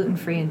I'm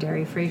gluten-free and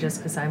dairy-free, just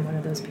because I'm one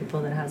of those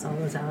people that has all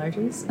those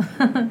allergies.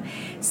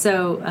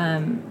 So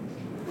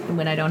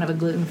when I don't have a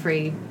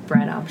gluten-free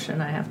bread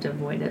option, I have to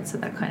avoid it, so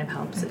that kind of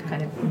helps. It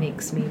kind of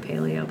makes me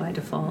paleo by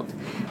default.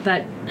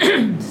 But,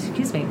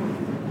 excuse me,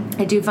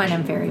 I do find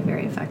I'm very,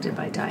 very affected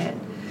by diet.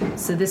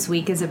 So this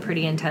week is a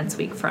pretty intense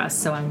week for us.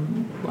 So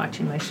I'm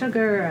watching my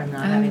sugar, I'm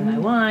not having my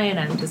wine.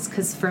 I'm just,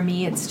 because for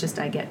me, it's just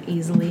I get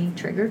easily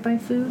triggered by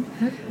food.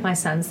 My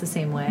son's the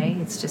same way.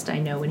 It's just I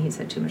know when he's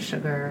had too much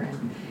sugar.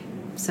 And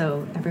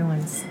so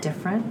everyone's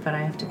different, but I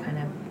have to kind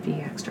of be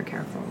extra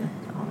careful with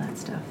all that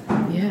stuff.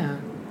 Yeah.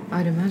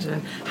 I'd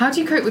imagine. How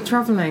do you cope with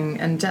travelling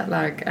and jet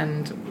lag,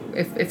 and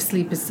if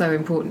sleep is so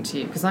important to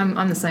you? Because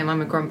I'm the same.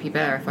 I'm a grumpy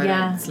bear if I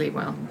don't sleep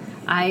well.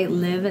 I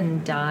live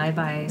and die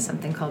by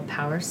something called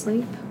Power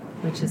Sleep,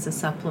 which is a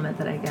supplement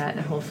that I get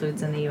at Whole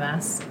Foods in the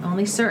U.S.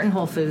 Only certain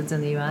Whole Foods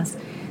in the U.S.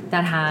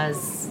 that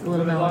has a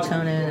little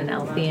melatonin and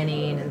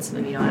L-theanine and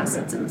some amino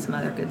acids and some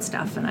other good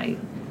stuff, and I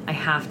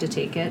have to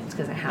take it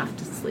because I have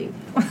to sleep.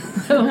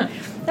 So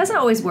doesn't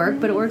always work,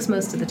 but it works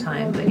most of the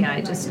time. But yeah,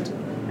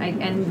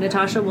 and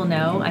Natasha will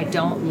know I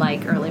don't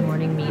like early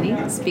morning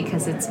meetings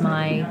because it's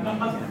my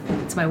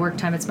work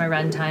time, it's my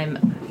run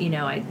time. You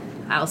know,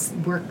 I'll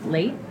work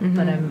late,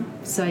 but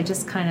I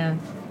just kind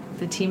of,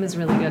 the team is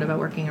really good about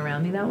working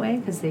around me that way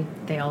because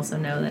they also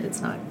know that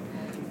it's not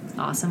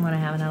awesome when I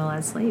haven't had a lot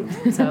of sleep.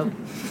 So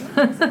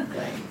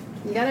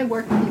you gotta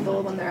work with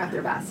people when they're at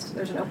their best.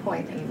 There's no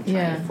point in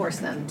trying to force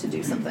them to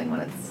do something when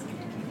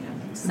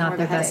it's not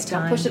their best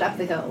time. Don't push it up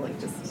the hill. Like,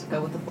 just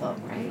go with the flow,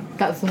 right?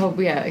 That's the whole.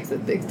 Yeah,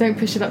 don't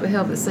push it up the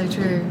hill. That's so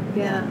true.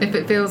 Yeah. If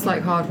it feels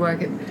like hard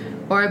work,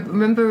 or I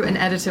remember an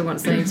editor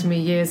once saying to me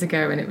years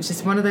ago, and it was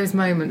just one of those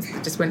moments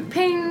that just went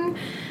ping.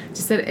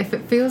 Just said, if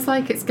it feels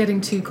like it's getting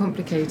too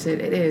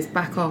complicated, it is.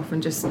 Back off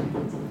and just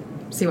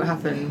see what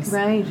happens.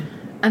 Right.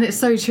 And it's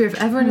so true.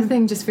 If ever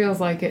anything just feels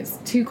like it's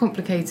too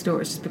complicated or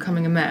it's just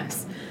becoming a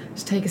mess,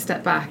 just take a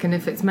step back. And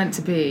if it's meant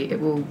to be,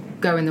 it will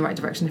go in the right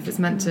direction. If it's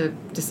meant to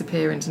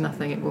disappear into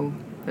nothing, it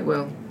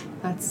will.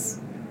 It's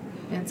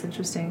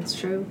interesting. It's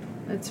true.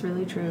 It's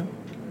really true.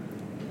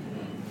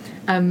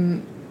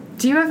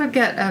 Do you ever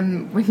get,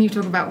 when you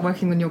talk about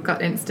working on your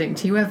gut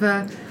instinct, do you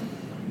ever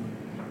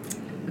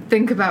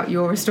think about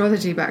your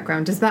astrology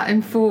background? Does that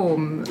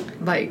inform,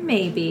 like...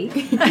 Maybe.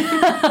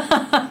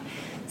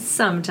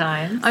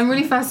 Sometimes. I'm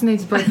really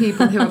fascinated by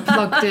people who are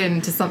plugged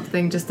in to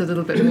something just a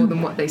little bit more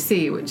than what they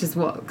see, which is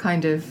what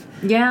kind of...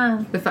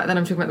 Yeah. The fact that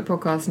I'm talking about the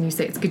podcast and you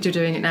say it's good you're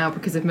doing it now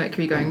because of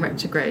Mercury going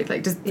retrograde.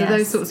 Like, do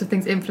those sorts of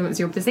things influence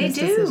your business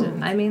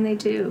decisions? I mean, they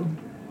do.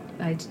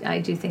 I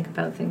do think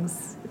about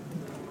things,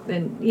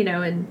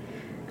 and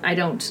I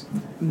don't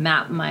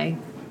map my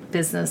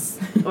business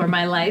or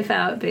my life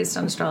out based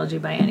on astrology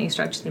by any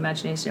stretch of the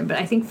imagination. But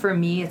I think for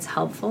me, it's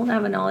helpful to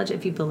have a knowledge,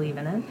 if you believe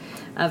in it,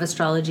 of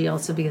astrology,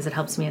 also because it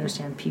helps me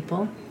understand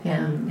people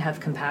and have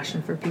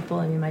compassion for people.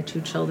 I mean, my 2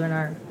 children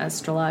are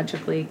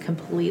astrologically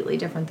completely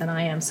different than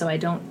I am, so I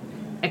don't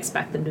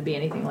expect them to be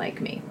anything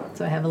like me.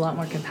 So I have a lot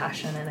more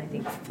compassion and I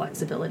think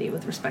flexibility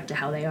with respect to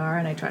how they are,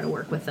 and I try to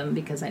work with them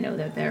because I know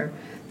that they're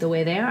the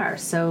way they are.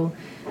 So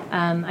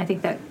I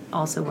think that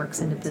also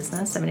works into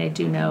business. I mean, I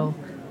do know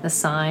the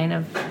sign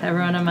of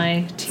everyone on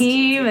my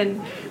team,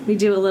 and we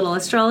do a little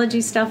astrology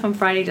stuff on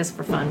Friday just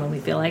for fun when we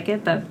feel like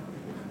it, but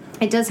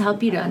it does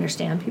help you to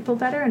understand people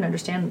better and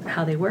understand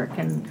how they work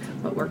and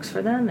what works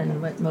for them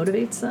and what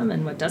motivates them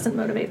and what doesn't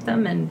motivate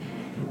them, and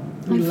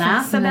we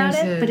laugh about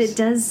it, but it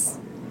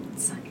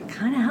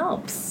kind of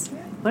helps.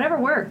 Whatever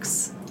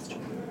works.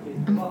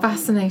 I'm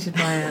fascinated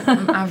by it.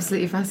 I'm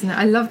absolutely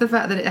fascinated. I love the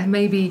fact that it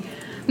maybe...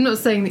 I'm not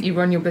saying that you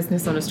run your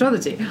business on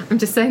astrology. I'm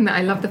just saying that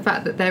I love the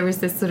fact that there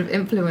is this sort of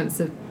influence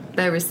of...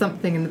 There is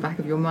something in the back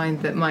of your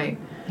mind that might...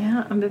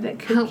 Yeah, I'm a bit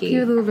kooky. Help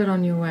you a little bit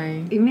on your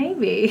way.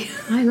 Maybe.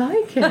 I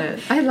like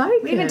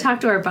it. We even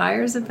talked to our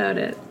buyers about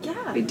it.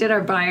 Yeah. We did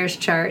our buyer's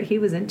chart. He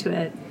was into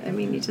it. I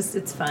mean,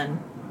 it's fun.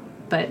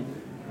 But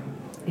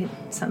it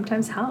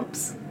sometimes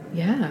helps.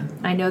 Yeah.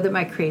 I know that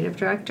my creative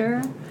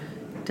director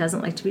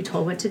doesn't like to be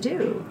told what to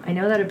do. I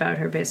know that about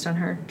her based on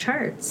her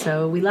chart.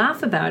 So we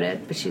laugh about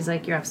it, but she's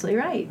like, you're absolutely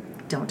right.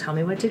 Don't tell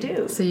me what to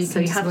do. So you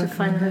have to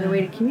find another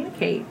way to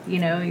communicate,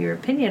 your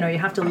opinion, or you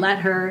have to let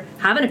her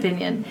have an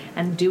opinion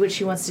and do what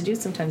she wants to do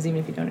sometimes, even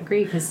if you don't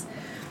agree, because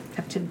you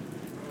have to,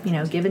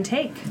 give and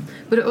take.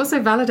 But it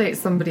also validates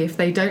somebody if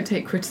they don't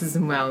take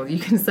criticism well. You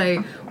can say,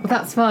 well,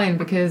 that's fine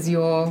because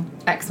you're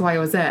X, Y,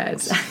 or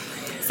Z.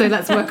 So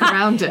let's work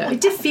around it.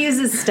 It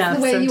diffuses stuff.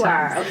 The way sometimes. you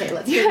are. Okay,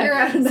 let's figure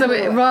out another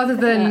way. Rather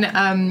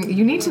than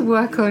you need to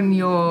work on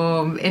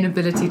your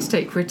inability to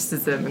take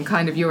criticism and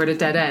kind of you're at a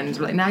dead end.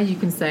 Like now you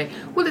can say,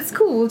 well, it's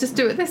cool. We'll just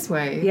do it this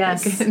way.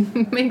 Yes,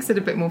 it makes it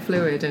a bit more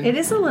fluid. And it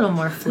is a little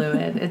more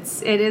fluid.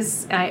 It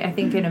is. I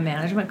think in a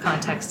management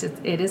context,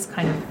 it is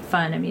kind of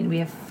fun. I mean, we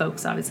have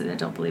folks obviously that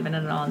don't believe in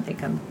it at all and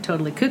think I'm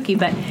totally kooky,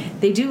 but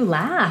they do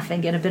laugh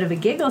and get a bit of a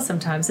giggle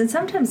sometimes. And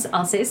sometimes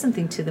I'll say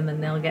something to them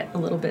and they'll get a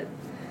little bit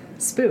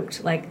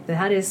spooked, like,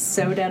 that is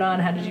so dead on.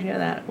 How did you know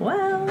that?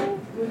 Well,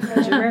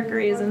 because your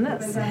Mercury is in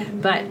this.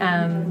 But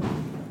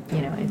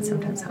it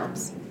sometimes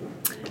helps.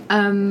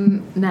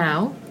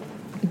 Now,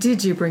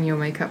 did you bring your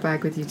makeup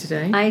bag with you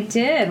today? I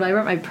did. Well, I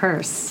brought my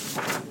purse.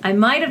 I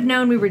might have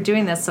known we were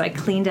doing this, so I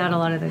cleaned out a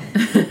lot of the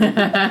crap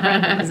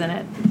that was in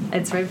it.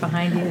 It's right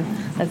behind you.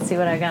 Let's see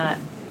what I got.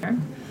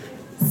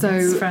 So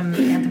it's from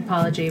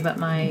Anthropology, but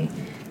my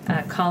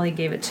colleague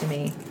gave it to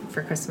me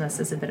for Christmas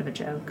as a bit of a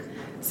joke.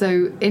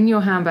 So in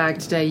your handbag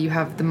today, you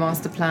have the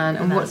master plan.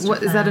 And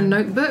what is that, a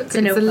notebook? It's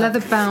a notebook. It's a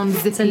leather-bound,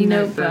 zippy It's a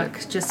notebook.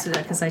 just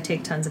because I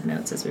take tons of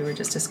notes, as we were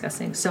just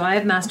discussing. So I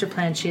have master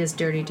plan. She has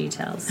dirty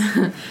details.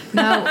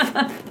 Now,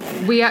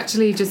 we were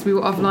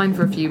offline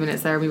for a few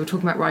minutes there, and we were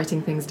talking about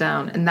writing things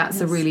down. And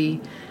that's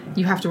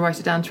you have to write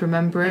it down to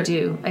remember it. I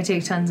do. I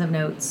take tons of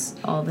notes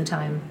all the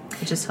time.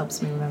 It just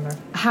helps me remember.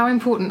 How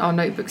important are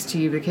notebooks to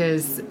you?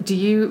 Because do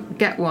you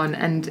get one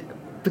and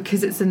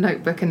because it's a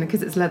notebook and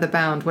because it's leather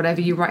bound,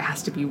 whatever you write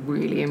has to be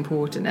really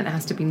important and it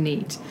has to be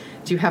neat.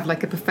 Do you have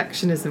like a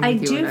perfectionism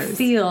with your nose? I do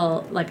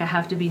feel like I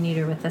have to be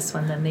neater with this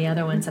one than the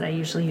other ones that I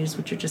usually use,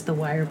 which are just the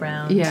wire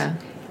bound. Yeah.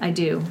 I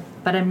do.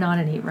 But I'm not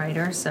a neat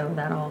writer, so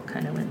that all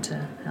kind of went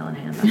to hell in a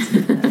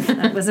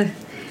handbasket.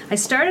 I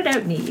started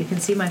out neat. You can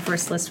see my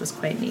first list was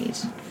quite neat.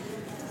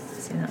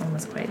 See, that one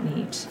was quite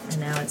neat. And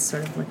now it's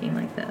sort of looking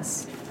like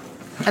this.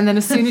 And then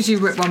as soon as you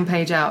rip one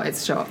page out,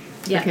 it's shot.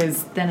 Yeah,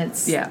 because then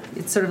it's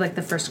sort of like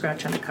the first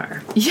scratch on a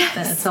car. Yes.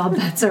 Then it's all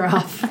bets are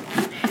off.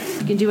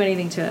 You can do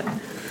anything to it.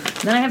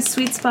 Then I have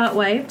Sweet Spot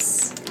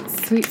wipes.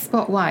 Sweet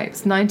Spot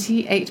wipes,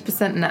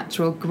 98%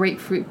 natural,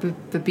 grapefruit,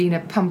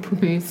 verbena,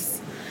 pamplemousse.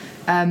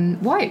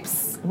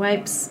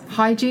 Wipes.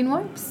 Hygiene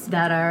wipes?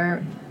 That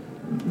are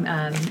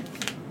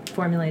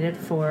formulated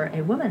for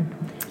a woman.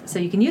 So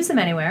you can use them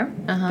anywhere,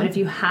 but if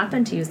you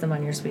happen to use them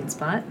on your sweet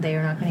spot, they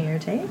are not going to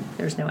irritate.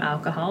 There's no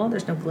alcohol,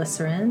 there's no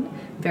glycerin,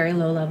 very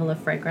low level of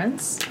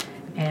fragrance,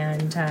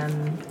 and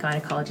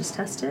gynecologist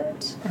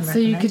tested. So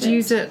you could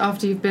use it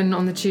after you've been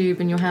on the tube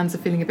and your hands are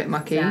feeling a bit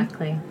mucky.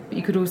 Exactly. But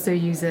you could also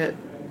use it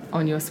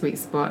on your sweet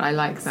spot. I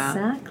like that.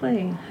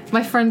 Exactly.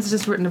 My friend's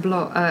just written a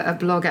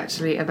blog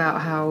actually about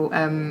how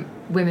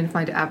women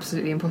find it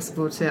absolutely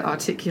impossible to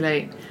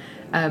articulate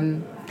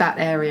that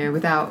area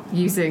without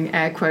using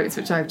air quotes,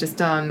 which I've just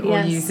done, or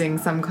using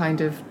some kind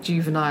of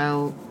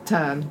juvenile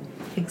term.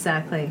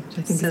 Exactly. Which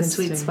I think so is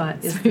Sweet Spot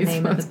is the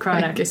name of the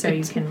product, so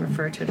you can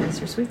refer to it as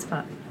your Sweet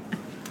Spot,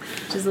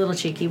 which is a little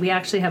cheeky. We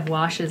actually have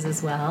washes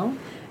as well,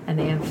 and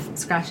they have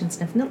scratch and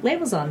sniff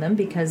labels on them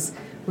because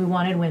we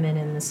wanted women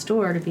in the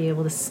store to be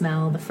able to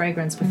smell the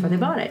fragrance before they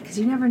bought it, because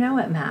you never know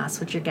at mass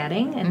what you're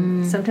getting,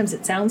 and sometimes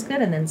it sounds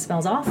good and then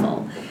smells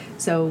awful.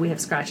 So we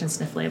have scratch and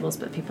sniff labels,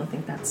 but people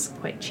think that's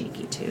quite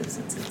cheeky too,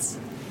 since it's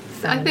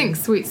I think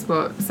Sweet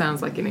Spot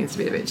sounds like it needs to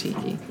be a bit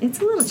cheeky. It's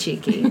a little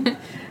cheeky.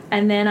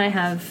 And then I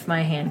have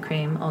my hand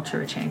cream, Ultra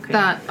Rich Hand Cream.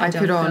 That I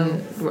put on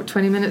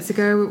 20 minutes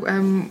ago,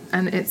 and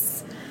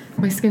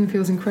my skin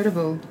feels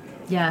incredible.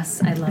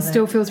 Yes, I love it. It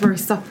still feels very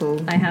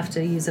supple. I have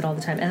to use it all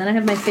the time. And then I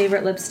have my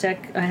favorite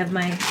lipstick. I have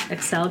my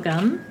Excel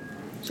gum,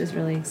 which is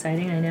really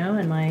exciting, I know.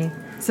 And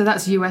so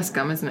that's US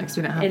gum, isn't it? Because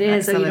we don't have it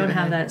is. Excel You don't over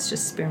have here. that. It's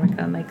just spearmint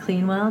gum. My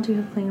Cleanwell. Do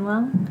you have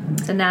Cleanwell?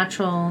 It's a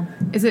natural.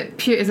 Is it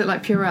pure? Is it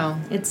like Purell?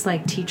 It's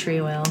like tea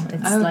tree oil.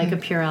 It's like a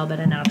Purell, but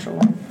a natural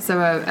one.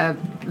 So a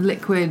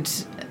liquid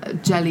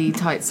jelly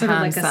type sort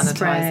hand of like sanitizer. A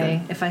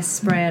spray. If I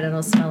spray it,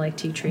 it'll smell like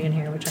tea tree in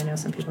here, which I know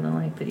some people don't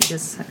like. But you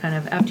just kind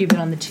of, after you've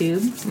been on the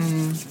tube,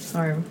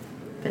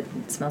 but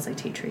it smells like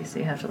tea tree, so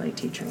you have to like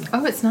tea tree.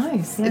 Oh, it's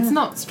nice. Yeah. It's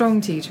not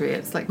strong tea tree.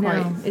 It's like quite.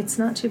 No, it's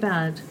not too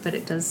bad, but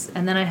it does.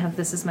 And then I have,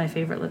 this is my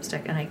favorite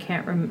lipstick, and I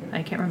can't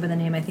remember the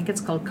name. I think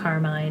it's called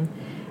Carmine.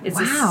 It's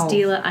a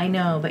Stila. I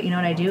know, but you know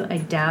what I do? I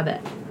dab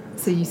it.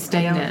 So you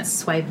stain I don't it.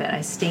 Swipe it.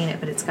 I stain it,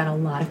 but it's got a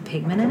lot of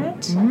pigment in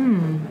it,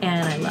 and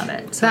I love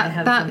it. So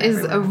that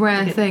is a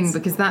rare thing,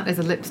 because that is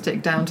a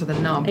lipstick down to the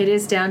nub. It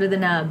is down to the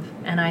nub,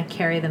 and I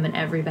carry them in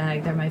every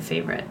bag. They're my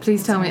favorite.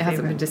 Please tell me it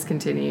hasn't been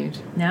discontinued.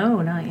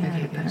 No, not yet.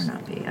 Okay, it better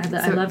not be. I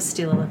love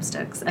Stila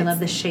lipsticks. I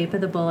love the shape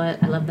of the bullet.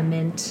 I love the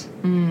mint.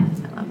 I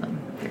love them.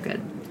 They're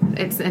good.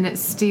 It's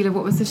Stila.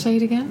 What was the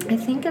shade again? I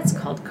think it's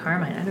called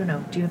Carmine. I don't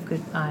know. Do you have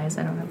good eyes?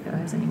 I don't have good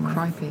eyes anymore.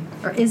 Crikey.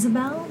 Or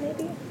Isabel,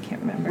 maybe?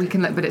 Can't remember. We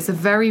can look, but it's a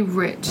very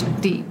rich,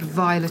 deep,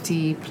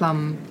 violety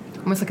plum,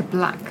 almost like a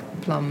black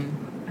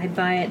plum. I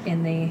buy it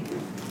in the.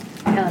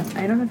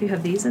 I don't know if you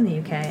have these in the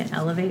UK. An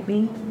Elevate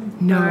Me.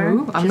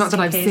 No, I'm not that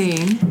I've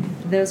seen.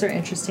 Those are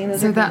interesting.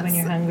 Those are good when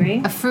you're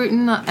hungry. A fruit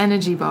and nut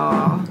energy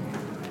bar.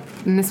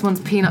 And this one's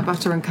peanut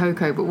butter and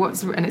cocoa,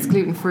 and it's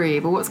gluten free.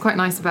 But what's quite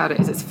nice about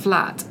it is it's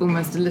flat,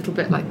 almost a little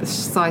bit like the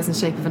size and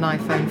shape of an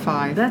iPhone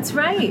 5. That's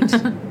right.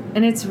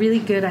 And it's really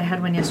good. I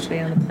had one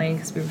yesterday on the plane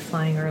because we were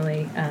flying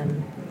early.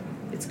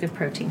 It's good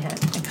protein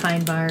hit. And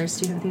Kind bars.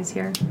 Do you have these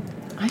here?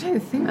 I don't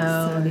think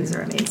so. Oh, these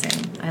are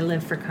amazing. I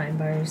live for Kind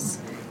bars.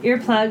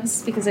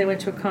 Earplugs, because I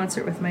went to a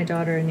concert with my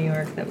daughter in New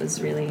York that was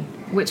really...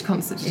 Which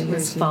concert did you go to? It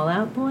was Fall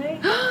Out Boy.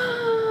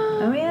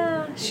 Oh,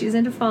 yeah. She's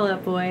into Fall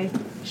Out Boy.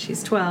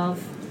 She's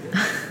 12.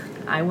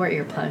 I wore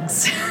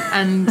earplugs.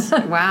 And,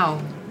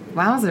 wow.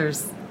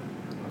 Wowzers.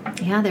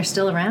 Yeah, they're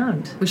still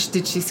around.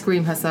 Did she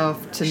scream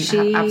herself to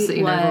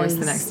absolutely no voice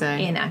the next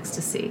day? In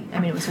ecstasy. I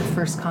mean, it was her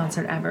first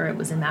concert ever. It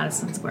was in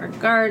Madison Square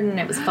Garden.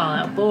 It was Fall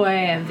Out Boy.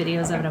 I have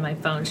videos of it on my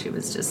phone. She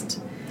was just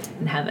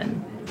in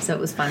heaven. So it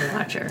was fun to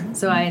watch her.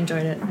 So I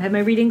enjoyed it. I had my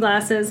reading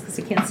glasses because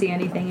you can't see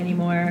anything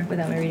anymore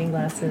without my reading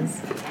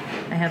glasses.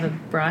 I have a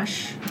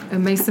brush. A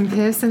Mason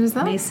Pearson, is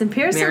that? Mason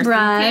Pearson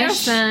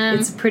brush.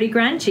 It's pretty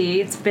grungy.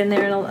 It's been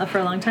there for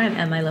a long time.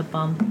 And my lip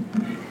balm.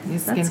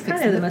 That's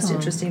kind of the most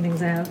interesting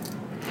things I have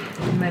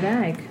in my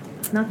bag.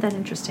 Not that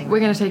interesting. We're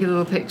going to take a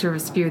little picture of a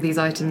few of these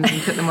items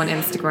and put them on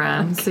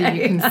Instagram so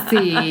you can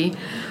see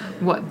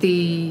what are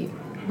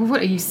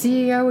you,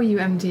 CEO or are you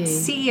MD?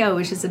 CEO,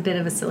 which is a bit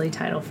of a silly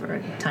title for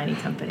a tiny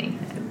company.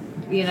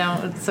 You know,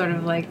 it's sort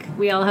of like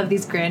we all have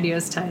these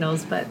grandiose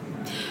titles, but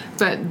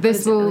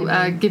this will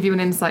give you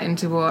an insight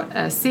into what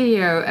a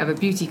CEO of a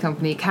beauty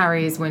company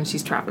carries when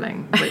she's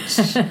traveling, which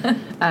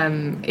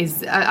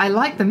is I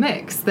like the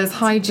mix. There's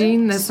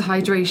hygiene, there's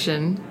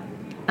hydration,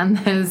 and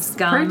there's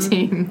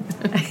protein.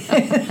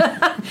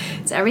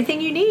 It's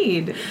everything you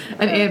need.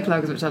 And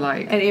earplugs, which I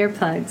like. And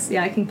earplugs.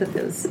 Yeah, I can put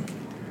those.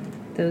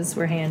 Those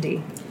were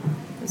handy.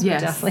 Those were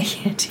definitely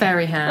handy.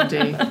 Very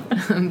handy.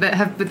 They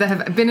have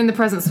been in the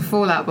presence of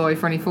Fallout Boy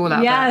for any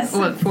Fallout. Yes,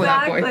 Fallout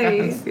exactly.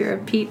 Boy if you're a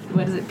Pete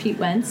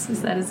Wentz?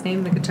 Is that his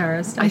name, the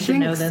guitarist? I should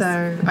think know this.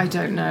 So. I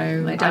don't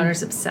know. My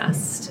daughter's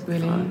obsessed.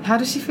 Really? How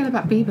does she feel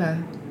about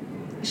Bieber?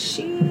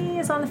 She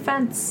is on the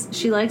fence.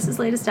 She likes his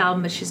latest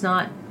album, but she's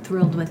not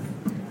thrilled with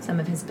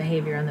some of his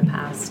behavior in the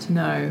past.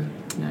 No.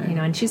 You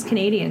know, and she's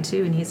Canadian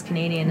too, and he's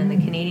Canadian, and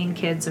the Canadian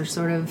kids are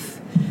sort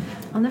of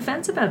on the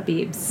fence about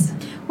Biebs.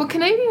 Well,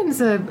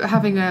 Canadians are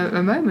having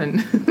a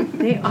moment.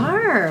 They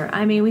are.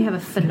 I mean, we have a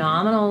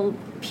phenomenal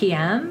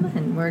PM,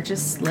 and we're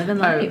just living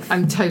life.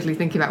 I'm totally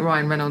thinking about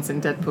Ryan Reynolds in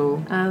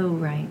Deadpool. Oh,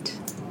 right.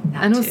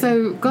 And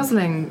also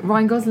Gosling.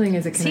 Ryan Gosling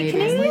is a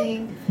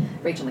Canadian.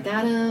 Rachel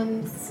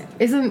McAdams.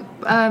 Isn't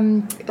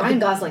Ryan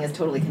Gosling is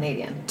totally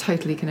Canadian.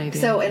 Totally Canadian.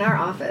 So in our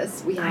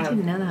office we have I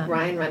didn't know that.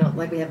 Ryan Reynolds,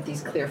 like we have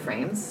these clear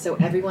frames. So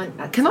everyone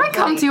Can I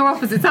come to your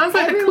office? It sounds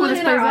like the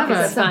coolest place ever.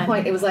 At some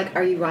point it was like,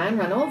 are you Ryan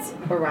Reynolds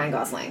or Ryan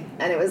Gosling?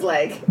 And it was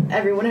like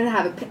everyone had to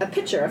have a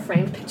picture, a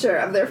framed picture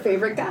of their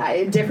favorite guy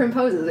in different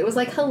poses. It was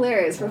like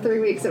hilarious for 3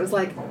 weeks. It was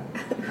like,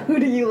 who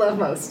do you love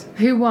most?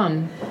 Who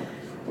won?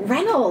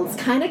 Reynolds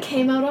kind of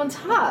came out on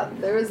top.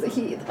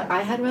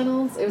 I had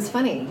Reynolds. It was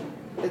funny.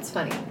 It's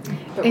funny.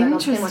 But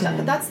Reynolds came on top.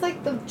 But that's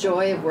like the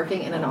joy of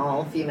working in an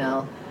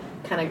all-female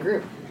kind of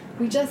group.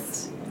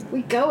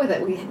 We go with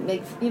it. We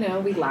make,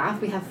 we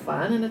laugh, we have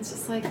fun, and it's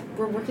just like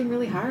we're working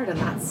really hard, and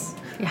that's...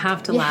 You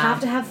have to laugh. You have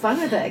to have fun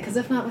with it, because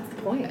if not, what's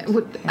the point?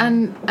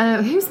 And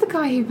who's the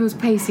guy who was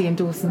Pacey in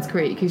Dawson's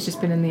Creek, who's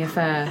just been in the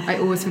affair? I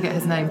always forget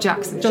his name.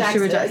 Joshua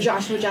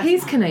Jackson.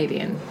 He's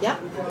Canadian. Yep.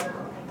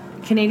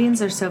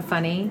 Canadians are so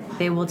funny.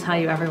 They will tell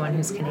you everyone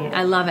who's Canadian.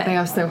 I love it. They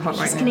are so hot right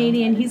now. She's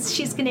Canadian.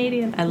 She's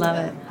Canadian. I love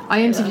it. I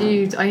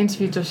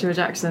interviewed Joshua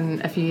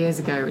Jackson a few years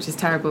ago, which is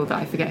terrible that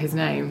I forget his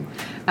name.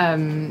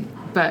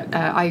 But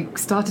I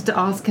started to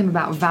ask him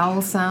about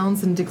vowel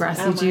sounds in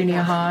Degrassi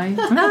Junior High,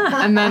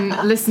 and then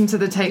listened to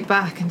the tape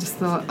back and just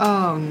thought,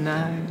 oh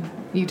no,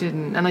 you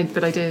didn't.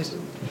 But I did.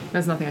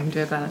 There's nothing I can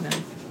do about it now.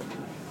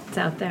 It's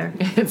out there.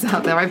 It's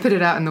out there. I put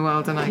it out in the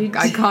world and I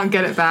can't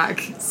get it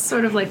back. It's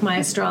sort of like my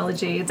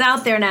astrology. It's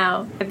out there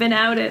now. I've been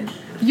outed.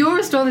 Your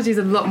astrology is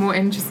a lot more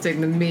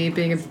interesting than me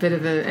being a bit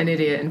of an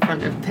idiot in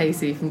front of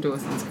Pacey from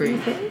Dawson's Creek.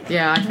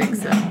 Yeah, I think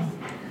so.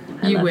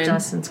 I love win.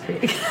 Dawson's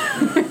Creek.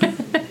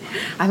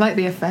 I like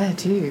The Affair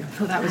too. I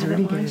thought that was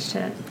really good.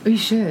 It. Oh, you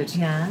should.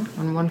 Yeah.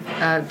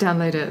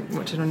 Download it.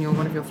 Watch it on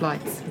one of your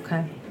flights.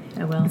 Okay,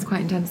 I will. It's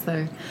quite intense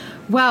though.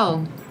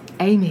 Well,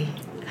 Amy.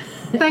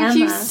 Thank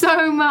you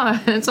so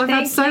much. I've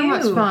had so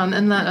much fun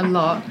and learned a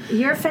lot.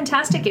 You're a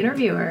fantastic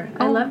interviewer.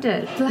 I loved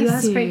it. You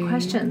asked great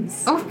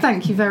questions. Oh,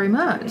 thank you very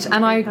much.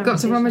 And I got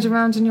to rummage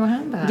around in your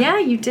handbag. Yeah,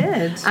 you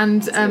did.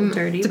 And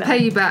to pay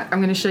you back,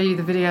 I'm going to show you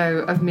the video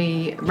of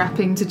me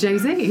rapping to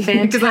Jay-Z.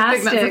 Fantastic. Because I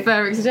think that's a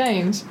fair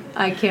exchange.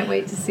 I can't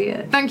wait to see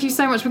it. Thank you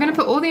so much. We're going to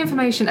put all the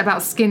information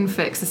about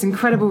Skinfix, this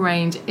incredible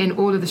range, in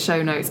all of the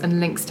show notes and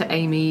links to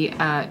Amy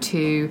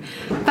too.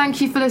 Thank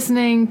you for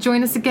listening.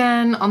 Join us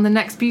again on the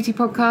next beauty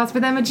podcast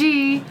with Emma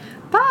G.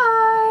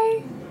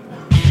 Bye.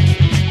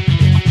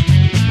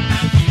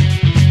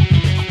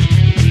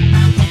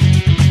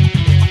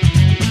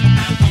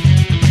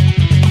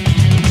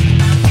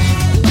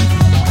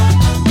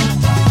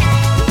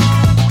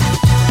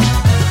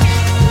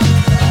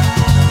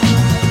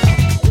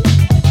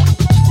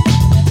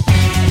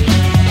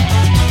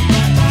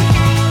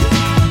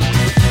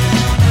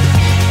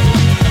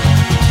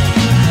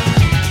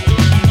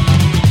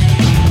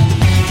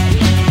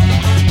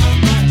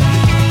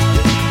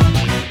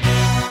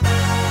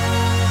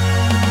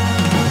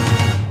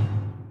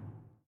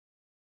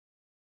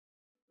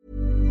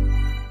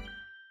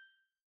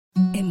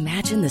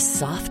 Imagine the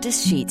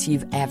softest sheets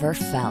you've ever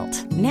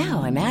felt.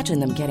 Now imagine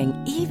them getting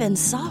even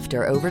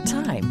softer over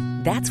time.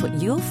 That's what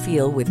you'll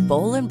feel with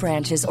Boll &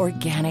 Branch's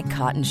organic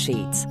cotton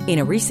sheets. In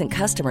a recent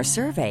customer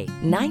survey,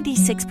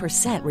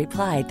 96%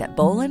 replied that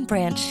Boll &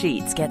 Branch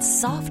sheets get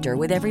softer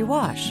with every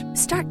wash.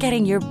 Start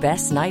getting your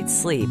best night's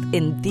sleep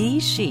in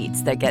these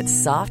sheets that get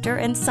softer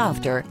and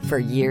softer for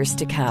years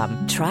to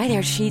come. Try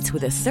their sheets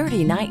with a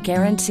 30-night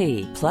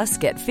guarantee. Plus,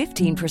 get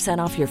 15%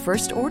 off your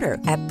first order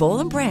at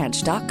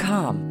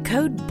bollandbranch.com.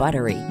 Code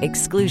BUTTERY.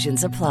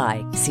 Exclusions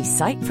apply. See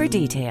site for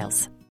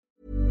details.